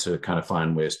we need to kind of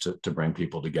find ways to bring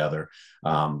people together.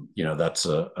 That's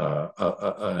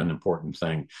an important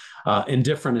thing.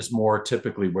 Indifferent is more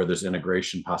typically where there's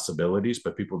integration possibilities,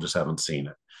 but people just haven't seen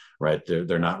it, right?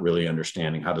 They're not really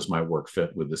understanding, how does my work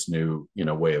fit with this new,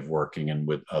 way of working and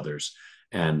with others.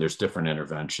 And there's different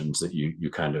interventions that you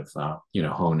kind of,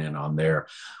 hone in on there.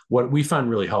 What we find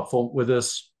really helpful with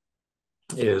this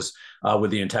is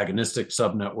with the antagonistic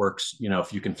subnetworks,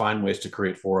 if you can find ways to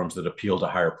create forums that appeal to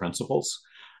higher principles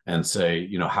and say,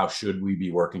 how should we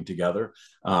be working together?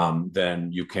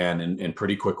 Then you can, in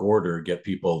pretty quick order, get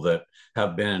people that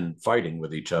have been fighting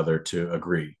with each other to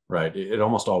agree, right? It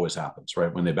almost always happens,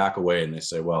 right? When they back away and they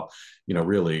say, well,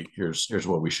 really, here's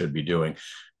what we should be doing.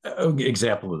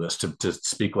 Example of this, to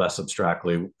speak less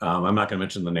abstractly, I'm not going to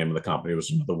mention the name of the company. It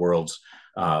was one of the world's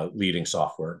leading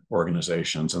software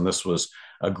organizations, and this was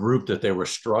a group that they were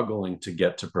struggling to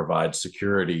get to provide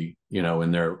security,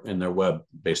 in their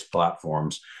web-based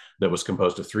platforms. That was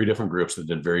composed of 3 different groups that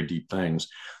did very deep things.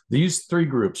 These 3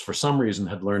 groups, for some reason,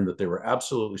 had learned that they were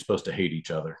absolutely supposed to hate each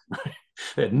other.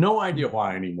 They had no idea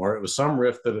why anymore. It was some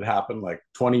rift that had happened like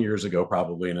 20 years ago,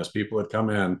 probably. And as people had come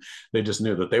in, they just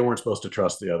knew that they weren't supposed to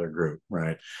trust the other group,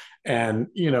 right? And,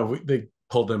 they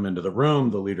pulled them into the room.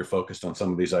 The leader focused on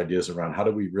some of these ideas around, how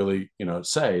do we really,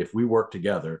 say, if we work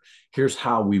together, here's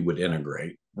how we would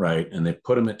integrate, right? And they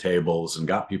put them at tables and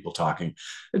got people talking.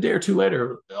 A day or 2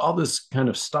 later, all this kind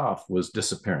of stuff was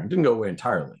disappearing. It didn't go away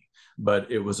entirely, but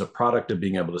it was a product of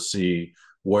being able to see,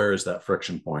 where is that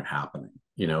friction point happening,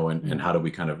 and how do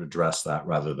we kind of address that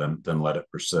rather than let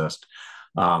it persist.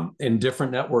 In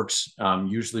different networks,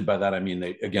 usually by that I mean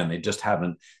they just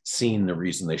haven't seen the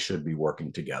reason they should be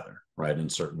working together, right, in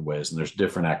certain ways. And there's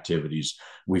different activities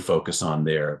we focus on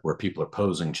there where people are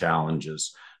posing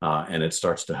challenges, and it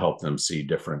starts to help them see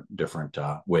different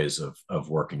ways of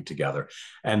working together.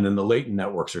 And then the latent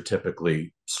networks are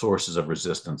typically sources of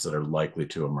resistance that are likely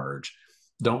to emerge.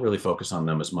 Don't really focus on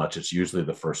them as much. It's usually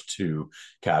the first 2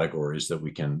 categories that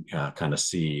we can kind of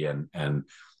see and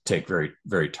take very,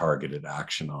 very targeted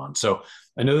action on. So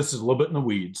I know this is a little bit in the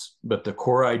weeds, but the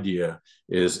core idea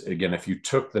is, again, if you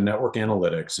took the network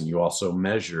analytics and you also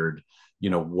measured,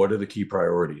 what are the key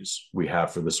priorities we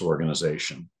have for this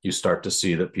organization, you start to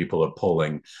see that people are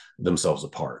pulling themselves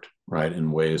apart, right,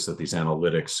 in ways that these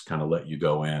analytics kind of let you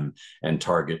go in and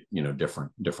target,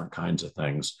 different kinds of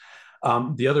things.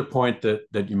 The other point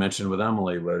that you mentioned with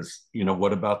Emily was,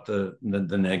 what about the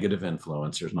negative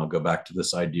influencers? And I'll go back to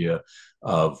this idea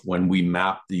of when we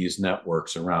map these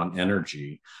networks around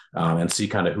energy, and see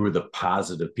kind of who are the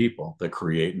positive people that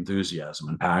create enthusiasm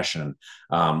and passion.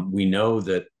 We know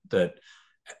that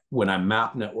when I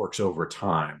map networks over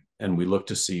time and we look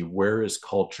to see where is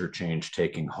culture change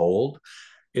taking hold,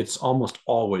 it's almost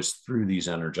always through these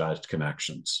energized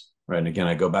connections. Right. And again,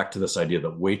 I go back to this idea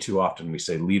that way too often we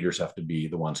say leaders have to be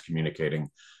the ones communicating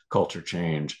culture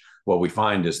change. What we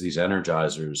find is these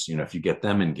energizers, if you get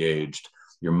them engaged,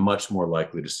 you're much more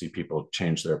likely to see people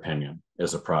change their opinion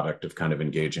as a product of kind of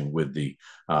engaging with the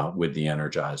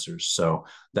energizers. So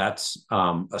that's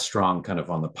a strong kind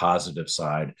of on the positive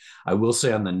side. I will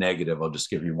say on the negative, I'll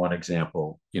just give you one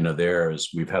example.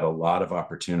 We've had a lot of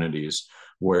opportunities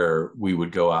where we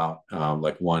would go out,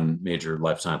 like one major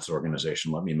life science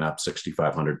organization let me map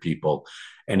 6,500 people.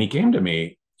 And he came to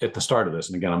me at the start of this,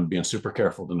 and again, I'm being super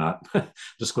careful to not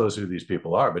disclose who these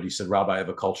people are, but he said, Rob, I have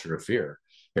a culture of fear.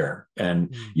 here. And,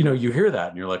 Mm. you hear that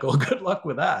and you're like, oh, good luck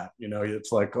with that.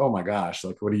 It's like, oh my gosh,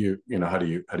 like, what do you, how do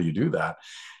you do that?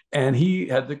 And he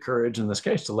had the courage in this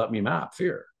case to let me map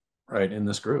fear, right, in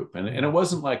this group. And it Mm.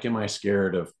 wasn't like, am I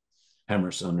scared of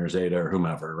Emerson or Zeta or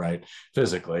whomever, right?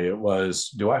 Physically, it was,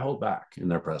 do I hold back in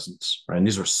their presence, right? And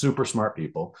these were super smart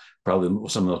people, probably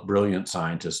some of the most brilliant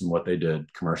scientists in what they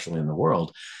did commercially in the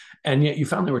world. And yet you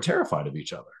found they were terrified of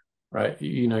each other, right?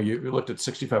 You looked at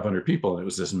 6,500 people and it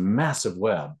was this massive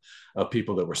web of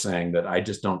people that were saying that I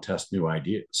just don't test new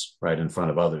ideas, right, in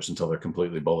front of others until they're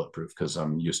completely bulletproof because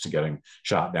I'm used to getting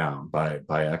shot down by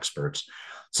experts.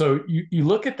 So you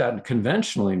look at that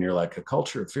conventionally and you're like, a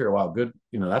culture of fear. Wow, good.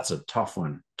 That's a tough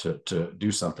one to do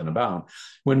something about.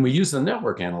 When we use the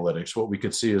network analytics, what we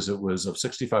could see is it was of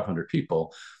 6,500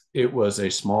 people, it was a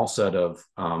small set of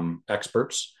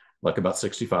experts, like about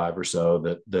 65 or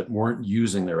so, that weren't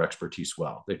using their expertise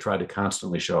well. They tried to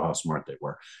constantly show how smart they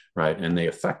were, right? And they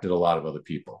affected a lot of other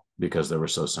people because they were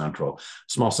so central.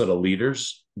 Small set of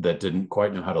leaders that didn't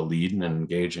quite know how to lead in an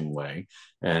engaging way,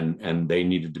 and they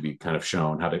needed to be kind of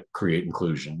shown how to create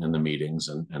inclusion in the meetings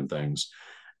and things.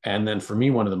 And then for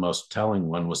me, one of the most telling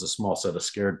one was a small set of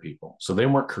scared people. So they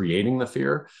weren't creating the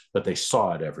fear, but they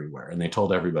saw it everywhere and they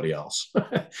told everybody else.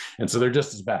 And so they're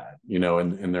just as bad,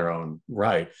 in their own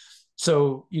right.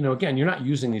 So, again, you're not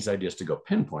using these ideas to go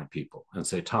pinpoint people and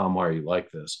say, Tom, why are you like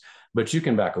this? But you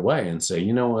can back away and say,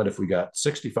 you know what, if we got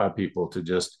 65 people to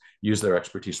just use their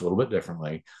expertise a little bit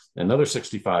differently, another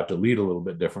 65 to lead a little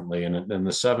bit differently, and then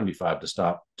the 75 to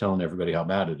stop telling everybody how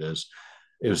bad it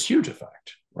was huge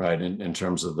effect, right, in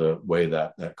terms of the way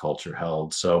that culture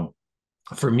held. So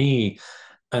for me,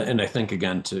 and I think,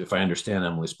 again, if I understand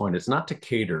Emily's point, it's not to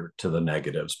cater to the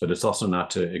negatives, but it's also not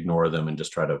to ignore them and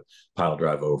just try to pile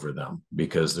drive over them,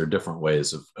 because there are different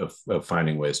ways of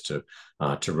finding ways to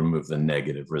remove the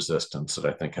negative resistance that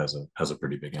I think has a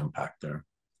pretty big impact there.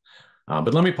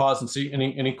 But let me pause and see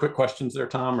any quick questions there,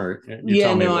 Tom, or you Yeah,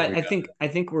 tell me no, what we got. I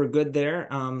think we're good there.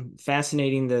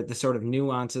 Fascinating the sort of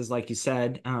nuances, like you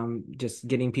said, just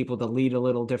getting people to lead a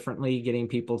little differently, getting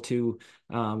people to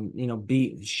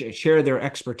be share their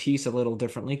expertise a little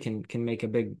differently can make a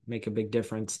big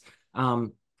difference.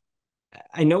 Um,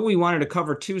 I know we wanted to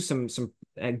cover too some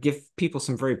give people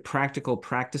some very practical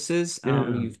practices. Yeah,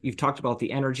 You've talked about the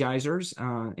energizers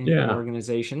in yeah.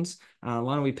 organizations.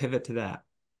 Why don't we pivot to that?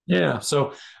 Yeah.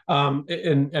 So,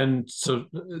 and so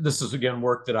this is again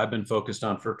work that I've been focused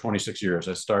on for 26 years.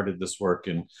 I started this work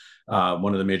in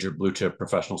one of the major blue chip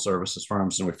professional services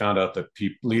firms, and we found out that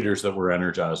leaders that were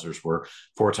energizers were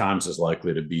 4 times as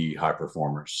likely to be high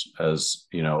performers as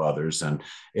others. And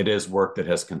it is work that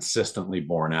has consistently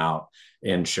borne out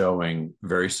in showing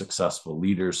very successful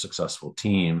leaders, successful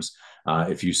teams.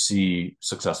 If you see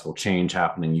successful change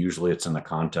happening, usually it's in the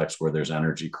context where there's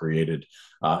energy created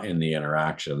in the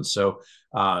interaction. So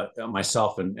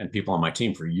myself and people on my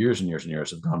team for years and years and years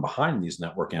have gone behind these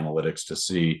network analytics to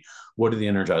see what are the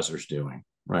energizers doing,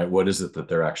 right? What is it that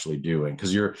they're actually doing?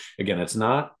 Because again, it's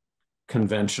not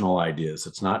conventional ideas.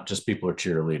 It's not just people are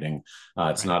cheerleading.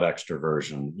 It's Right. not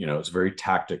extroversion. It's very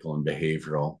tactical and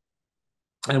behavioral.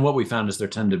 And what we found is there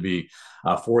tend to be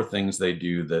 4 things they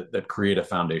do that create a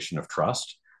foundation of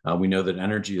trust. We know that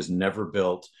energy is never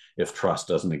built if trust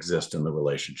doesn't exist in the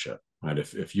relationship. Right?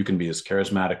 If you can be as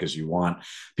charismatic as you want,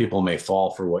 people may fall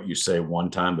for what you say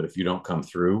one time, but if you don't come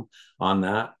through on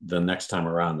that, the next time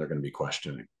around they're going to be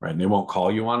questioning, right? And they won't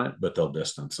call you on it, but they'll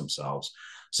distance themselves.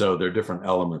 So there are different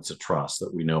elements of trust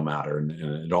that we know matter, and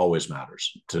it always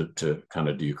matters to kind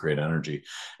of do you create energy,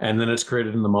 and then it's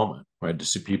created in the moment, right? Do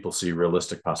people see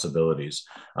realistic possibilities?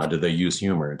 Do they use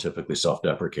humor, and typically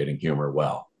self-deprecating humor,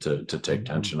 well to take Mhm.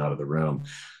 tension out of the room?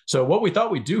 So what we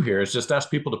thought we'd do here is just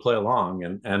ask people to play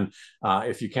along, and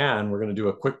if you can, we're going to do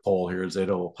a quick poll here.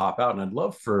 Zeta will pop out, and I'd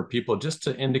love for people just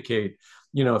to indicate,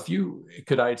 if you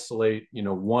could isolate,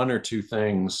 1 or 2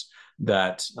 things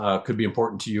that could be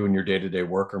important to you in your day-to-day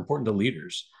work or important to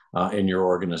leaders in your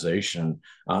organization.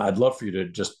 I'd love for you to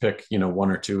just pick,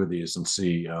 1 or 2 of these and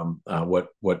see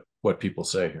what people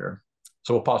say here.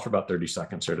 So we'll pause for about 30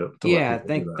 seconds here to let Yeah,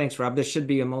 people do that. thanks, Rob. There should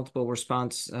be a multiple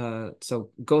response.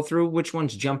 So go through which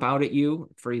ones jump out at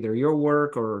you for either your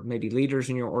work or maybe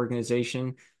leaders in your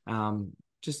organization.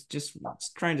 Just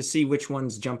trying to see which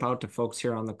ones jump out to folks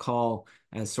here on the call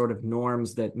as sort of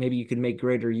norms that maybe you could make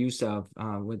greater use of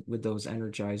with those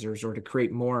energizers, or to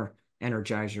create more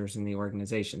energizers in the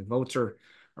organization. Votes are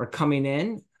coming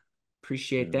in.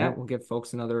 Appreciate Yeah. that. We'll give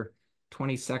folks another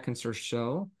 20 seconds or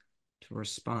so to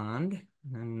respond.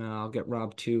 And I'll get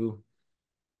Rob to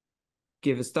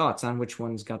give his thoughts on which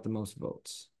one's got the most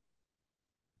votes.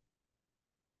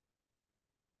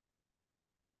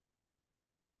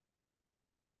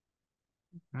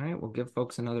 All right, we'll give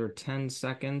folks another 10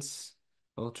 seconds.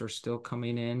 Votes are still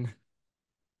coming in.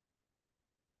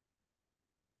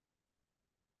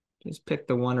 Just pick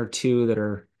the one or two that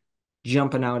are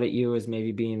jumping out at you as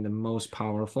maybe being the most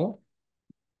powerful.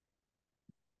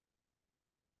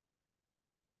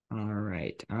 All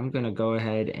right, I'm going to go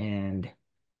ahead and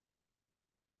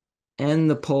end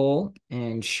the poll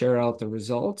and share out the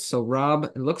results. So Rob,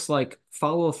 it looks like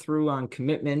follow through on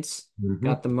commitments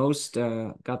got the most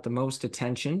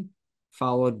attention,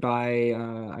 followed by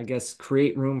I guess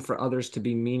create room for others to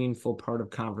be meaningful part of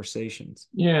conversations.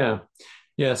 Yeah.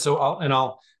 Yeah. So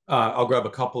I'll grab a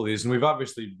couple of these, and we've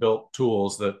obviously built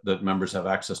tools that members have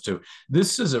access to.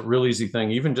 This is a real easy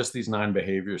thing, even just these 9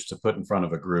 behaviors to put in front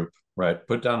of a group, right?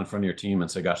 Put down in front of your team and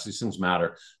say, gosh, these things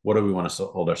matter. What do we want to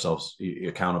hold ourselves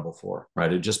accountable for,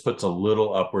 right? It just puts a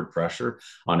little upward pressure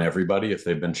on everybody if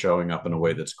they've been showing up in a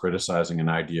way that's criticizing an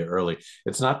idea early.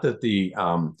 It's not that the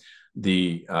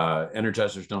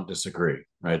energizers don't disagree,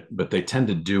 right? But they tend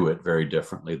to do it very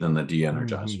differently than the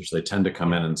de-energizers. They tend to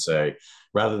come in and say,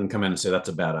 rather than come in and say that's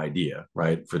a bad idea,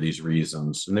 right, for these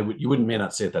reasons. And you wouldn't may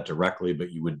not say that directly, but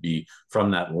you would be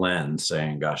from that lens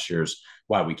saying, gosh, here's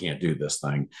why we can't do this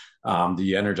thing.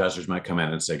 The energizers might come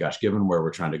in and say, gosh, given where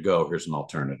we're trying to go, here's an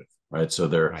alternative. Right. So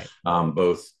they're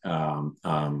both kind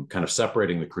of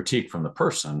separating the critique from the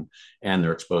person, and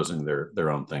they're exposing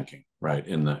their own thinking, right,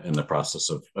 in the process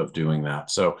of doing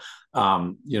that. So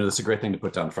it's a great thing to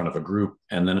put down in front of a group.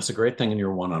 And then it's a great thing in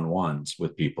your one-on-ones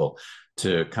with people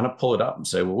to kind of pull it up and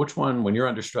say, well, which one, when you're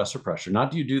under stress or pressure,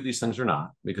 not do you do these things or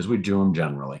not, because we do them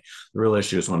generally. The real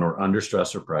issue is when we're under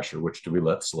stress or pressure, which do we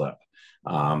let slip?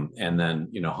 And then,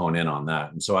 hone in on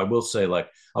that. And so I will say, like,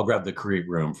 I'll grab the create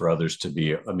room for others to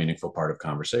be a meaningful part of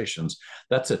conversations.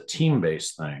 That's a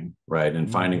team-based thing, right? And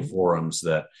finding forums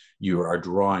that you are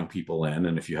drawing people in.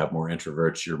 And if you have more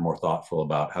introverts, you're more thoughtful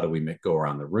about how do we go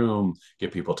around the room,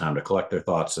 give people time to collect their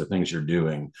thoughts, the things you're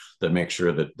doing that make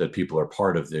sure that people are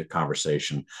part of the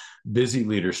conversation. Busy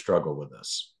leaders struggle with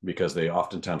this because they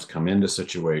oftentimes come into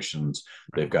situations,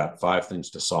 they've got 5 things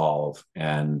to solve,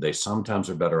 and they sometimes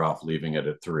are better off leaving it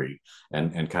at 3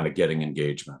 and kind of getting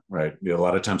engagement, right? A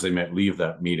lot of times they might leave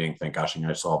that meeting, think, gosh,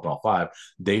 I solved all 5.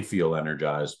 They feel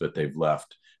energized, but they've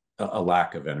left a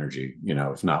lack of energy,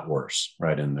 if not worse,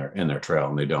 right, in their trail,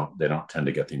 and they don't tend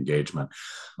to get the engagement.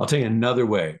 I'll tell you another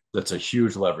way that's a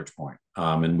huge leverage point,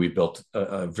 and we built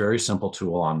a very simple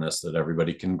tool on this that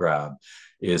everybody can grab,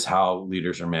 is how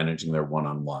leaders are managing their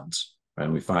one-on-ones.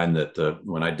 And we find that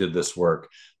when I did this work,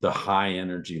 the high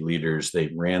energy leaders,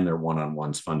 they ran their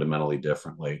one-on-ones fundamentally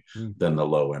differently than the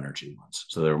low energy ones.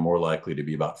 So they were more likely to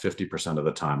be about 50% of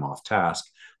the time off task.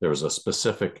 There was a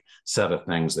specific set of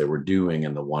things they were doing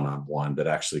in the one-on-one that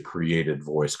actually created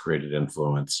voice, created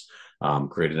influence,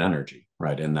 created energy,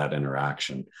 right, in that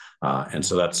interaction. And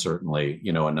so that's certainly,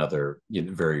 another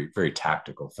very, very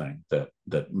tactical thing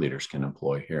that leaders can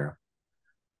employ here.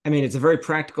 I mean, it's a very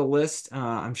practical list.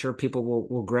 I'm sure people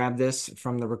will grab this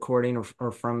from the recording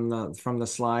or from the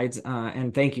slides.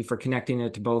 And thank you for connecting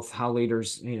it to both how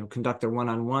leaders, conduct their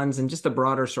one-on-ones and just the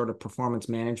broader sort of performance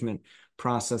management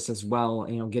process as well.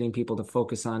 Getting people to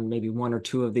focus on maybe 1 or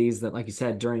 2 of these that, like you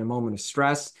said, during a moment of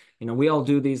stress. We all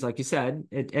do these, like you said,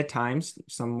 at times,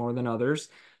 some more than others.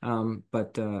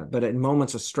 But at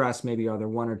moments of stress, maybe are there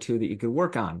 1 or 2 that you could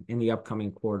work on in the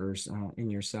upcoming quarters in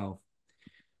yourself.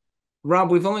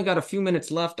 Rob, we've only got a few minutes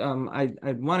left. I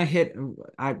want to hit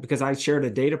because I shared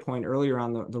a data point earlier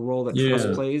on the role that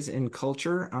trust plays in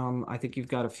culture. I think you've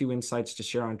got a few insights to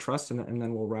share on trust, and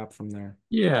then we'll wrap from there.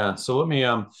 Yeah. So let me.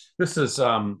 This is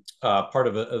part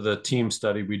of the team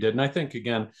study we did, and I think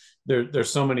again there's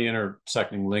so many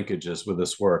intersecting linkages with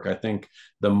this work. I think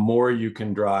the more you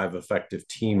can drive effective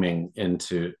teaming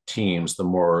into teams, the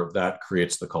more that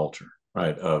creates the culture,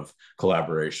 right, of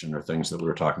collaboration or things that we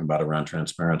were talking about around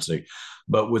transparency.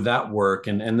 But with that work,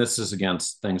 and this is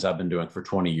against things I've been doing for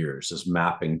 20 years, is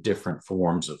mapping different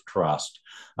forms of trust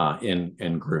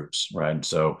in groups, right? And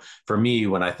so for me,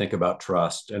 when I think about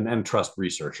trust and trust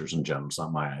researchers in general, it's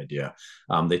not my idea.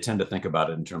 They tend to think about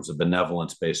it in terms of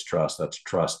benevolence-based trust. That's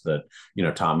trust that,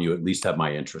 Tom, you at least have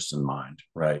my interests in mind,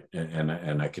 right?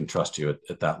 And I can trust you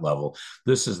at that level.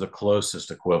 This is the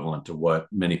closest equivalent to what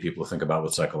many people think about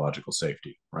with psychological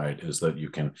safety, right? Is that you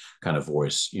can kind of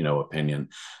voice, opinion.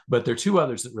 But there are 2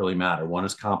 others that really matter. One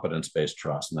is competence-based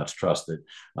trust, and that's trust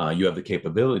that you have the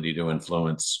capability to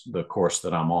influence the course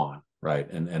that I'm on, right?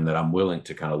 And that I'm willing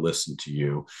to kind of listen to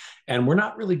you. And we're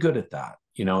not really good at that.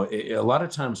 A lot of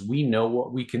times we know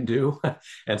what we can do.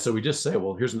 And so we just say,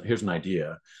 well, here's an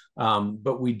idea.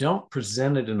 but we don't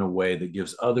present it in a way that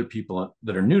gives other people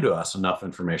that are new to us enough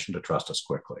information to trust us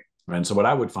quickly. And so what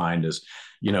I would find is,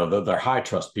 they're high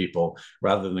trust people,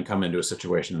 rather than come into a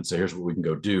situation and say, here's what we can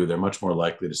go do. They're much more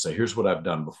likely to say, here's what I've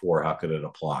done before. How could it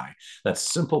apply? That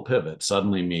simple pivot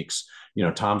suddenly makes,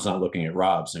 Tom's not looking at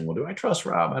Rob saying, well, do I trust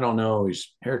Rob? I don't know.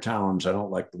 He's hair challenged. I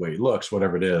don't like the way he looks,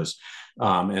 whatever it is.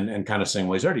 And kind of saying,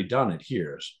 well, he's already done it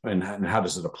here. And how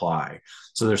does it apply?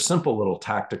 So there's simple little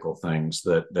tactical things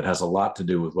that has a lot to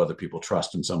do with whether people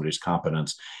trust in somebody's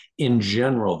competence. In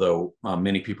general, though,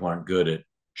 many people aren't good at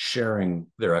sharing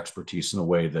their expertise in a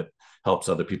way that helps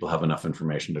other people have enough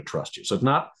information to trust you. So it's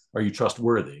not, are you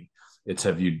trustworthy? It's,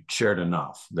 have you shared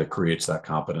enough that creates that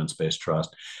competence-based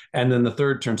trust? And then the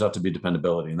third turns out to be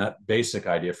dependability. And that basic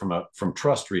idea from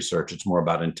trust research, it's more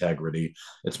about integrity.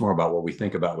 It's more about what we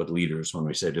think about with leaders when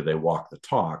we say, do they walk the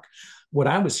talk? What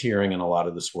I was hearing in a lot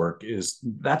of this work is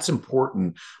that's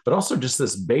important, but also just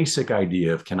this basic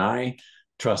idea of, can I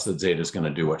trust that Zeta is going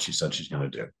to do what she said she's going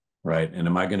to do? Right. And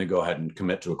am I going to go ahead and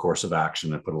commit to a course of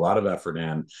action and put a lot of effort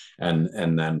in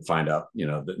and then find out,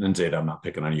 that in Zeta, I'm not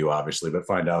picking on you, obviously, but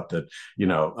find out that,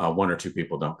 one or two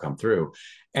people don't come through.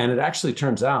 And it actually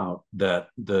turns out that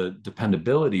the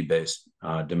dependability based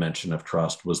dimension of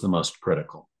trust was the most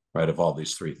critical, right, of all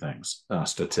these three things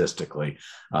statistically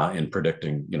in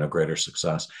predicting, greater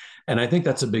success. And I think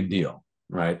that's a big deal,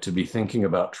 right? To be thinking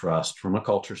about trust from a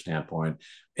culture standpoint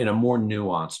in a more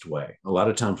nuanced way. A lot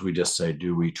of times we just say,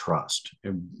 do we trust?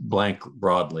 Blank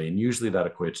broadly. And usually that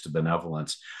equates to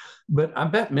benevolence. But I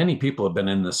bet many people have been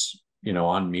in this,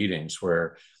 on meetings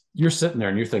where you're sitting there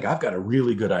and you think, I've got a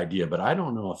really good idea, but I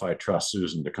don't know if I trust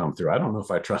Susan to come through. I don't know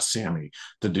if I trust Sammy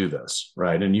to do this,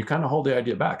 right? And you kind of hold the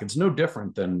idea back. It's no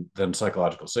different than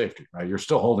psychological safety, right? You're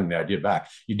still holding the idea back.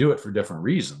 You do it for different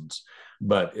reasons,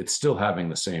 but it's still having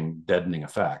the same deadening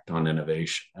effect on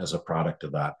innovation as a product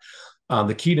of that.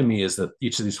 The key to me is that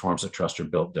each of these forms of trust are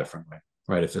built differently,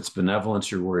 right? If it's benevolence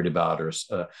you're worried about, or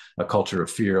a culture of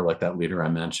fear, like that leader I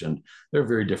mentioned, there are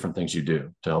very different things you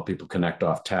do to help people connect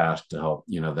off task, to help,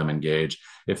 them engage.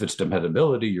 If it's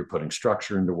dependability, you're putting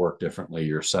structure into work differently.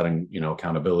 You're setting,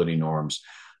 accountability norms.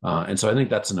 And so I think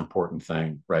that's an important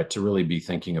thing, right? To really be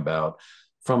thinking about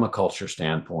from a culture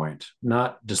standpoint,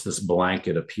 not just this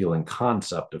blanket appealing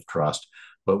concept of trust,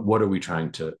 but what are we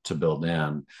trying to build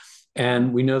in?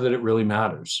 And we know that it really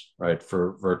matters, right,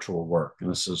 for virtual work. And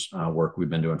this is work we've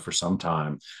been doing for some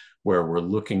time, where we're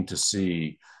looking to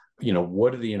see,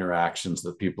 what are the interactions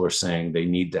that people are saying they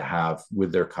need to have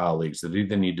with their colleagues that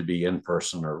either need to be in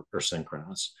person or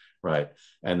synchronous, right?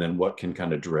 And then what can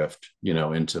kind of drift,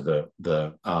 into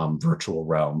the virtual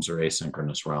realms or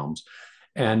asynchronous realms.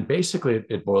 And basically,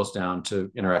 it boils down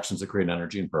to interactions that create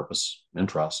energy and purpose and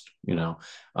trust,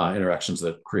 interactions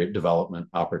that create development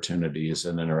opportunities,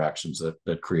 and interactions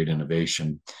that create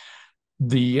innovation.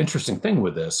 The interesting thing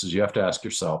with this is you have to ask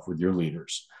yourself, with your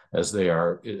leaders, as they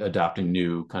are adopting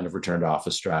new kind of return to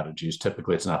office strategies.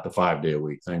 Typically, it's not the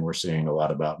 5-day-a-week thing we're seeing a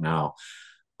lot about now.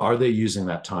 Are they using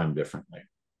that time differently?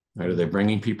 Right? Are they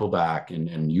bringing people back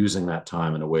and using that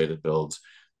time in a way that builds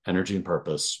energy and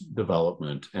purpose,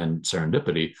 development, and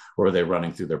serendipity, or are they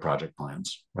running through their project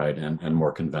plans, right, and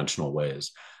more conventional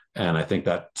ways? And I think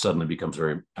that suddenly becomes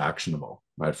very actionable,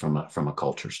 right, from a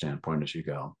culture standpoint as you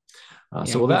go. Yeah,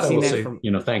 So with we've that, I seen will that say,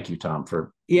 from thank you, Tom,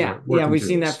 for yeah, working we've through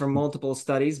seen that this. from multiple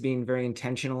studies, being very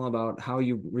intentional about how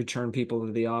you return people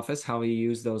to the office, how you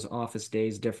use those office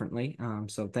days differently.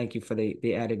 So thank you for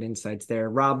the added insights there.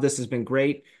 Rob, this has been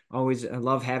great. Always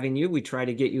love having you. We try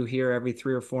to get you here every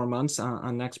 3 or 4 months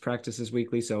on Next Practices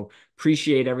Weekly. So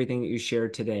appreciate everything that you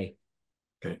shared today.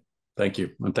 Okay, thank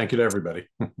you. And thank you to everybody.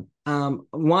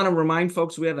 Want to remind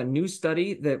folks we have a new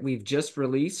study that we've just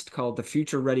released called the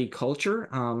Future Ready Culture.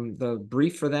 The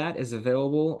brief for that is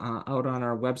available out on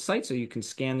our website, so you can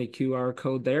scan the QR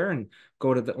code there and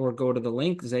go to the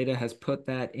link. Zeta has put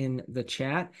that in the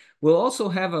chat. We'll also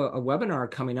have a webinar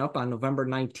coming up on November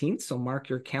 19th, so mark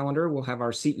your calendar. We'll have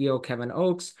our CEO, Kevin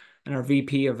Oakes, and our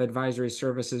VP of Advisory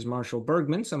Services, Marshall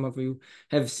Bergman. Some of you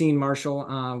have seen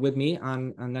Marshall with me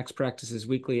on Next Practices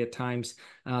Weekly at times.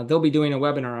 They'll be doing a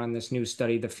webinar on this new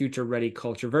study, the Future Ready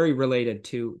Culture, very related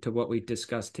to what we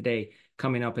discussed today,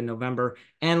 coming up in November.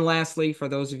 And lastly, for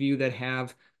those of you that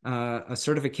have a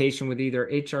certification with either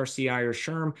HRCI or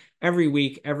SHRM, every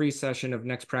week, every session of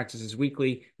Next Practices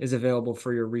Weekly is available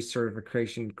for your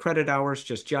recertification credit hours.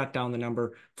 Just jot down the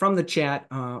number from the chat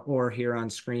or here on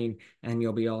screen, and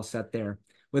you'll be all set there.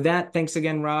 With that, thanks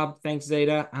again, Rob. Thanks,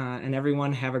 Zeta. And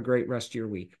everyone, have a great rest of your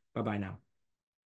week. Bye-bye now.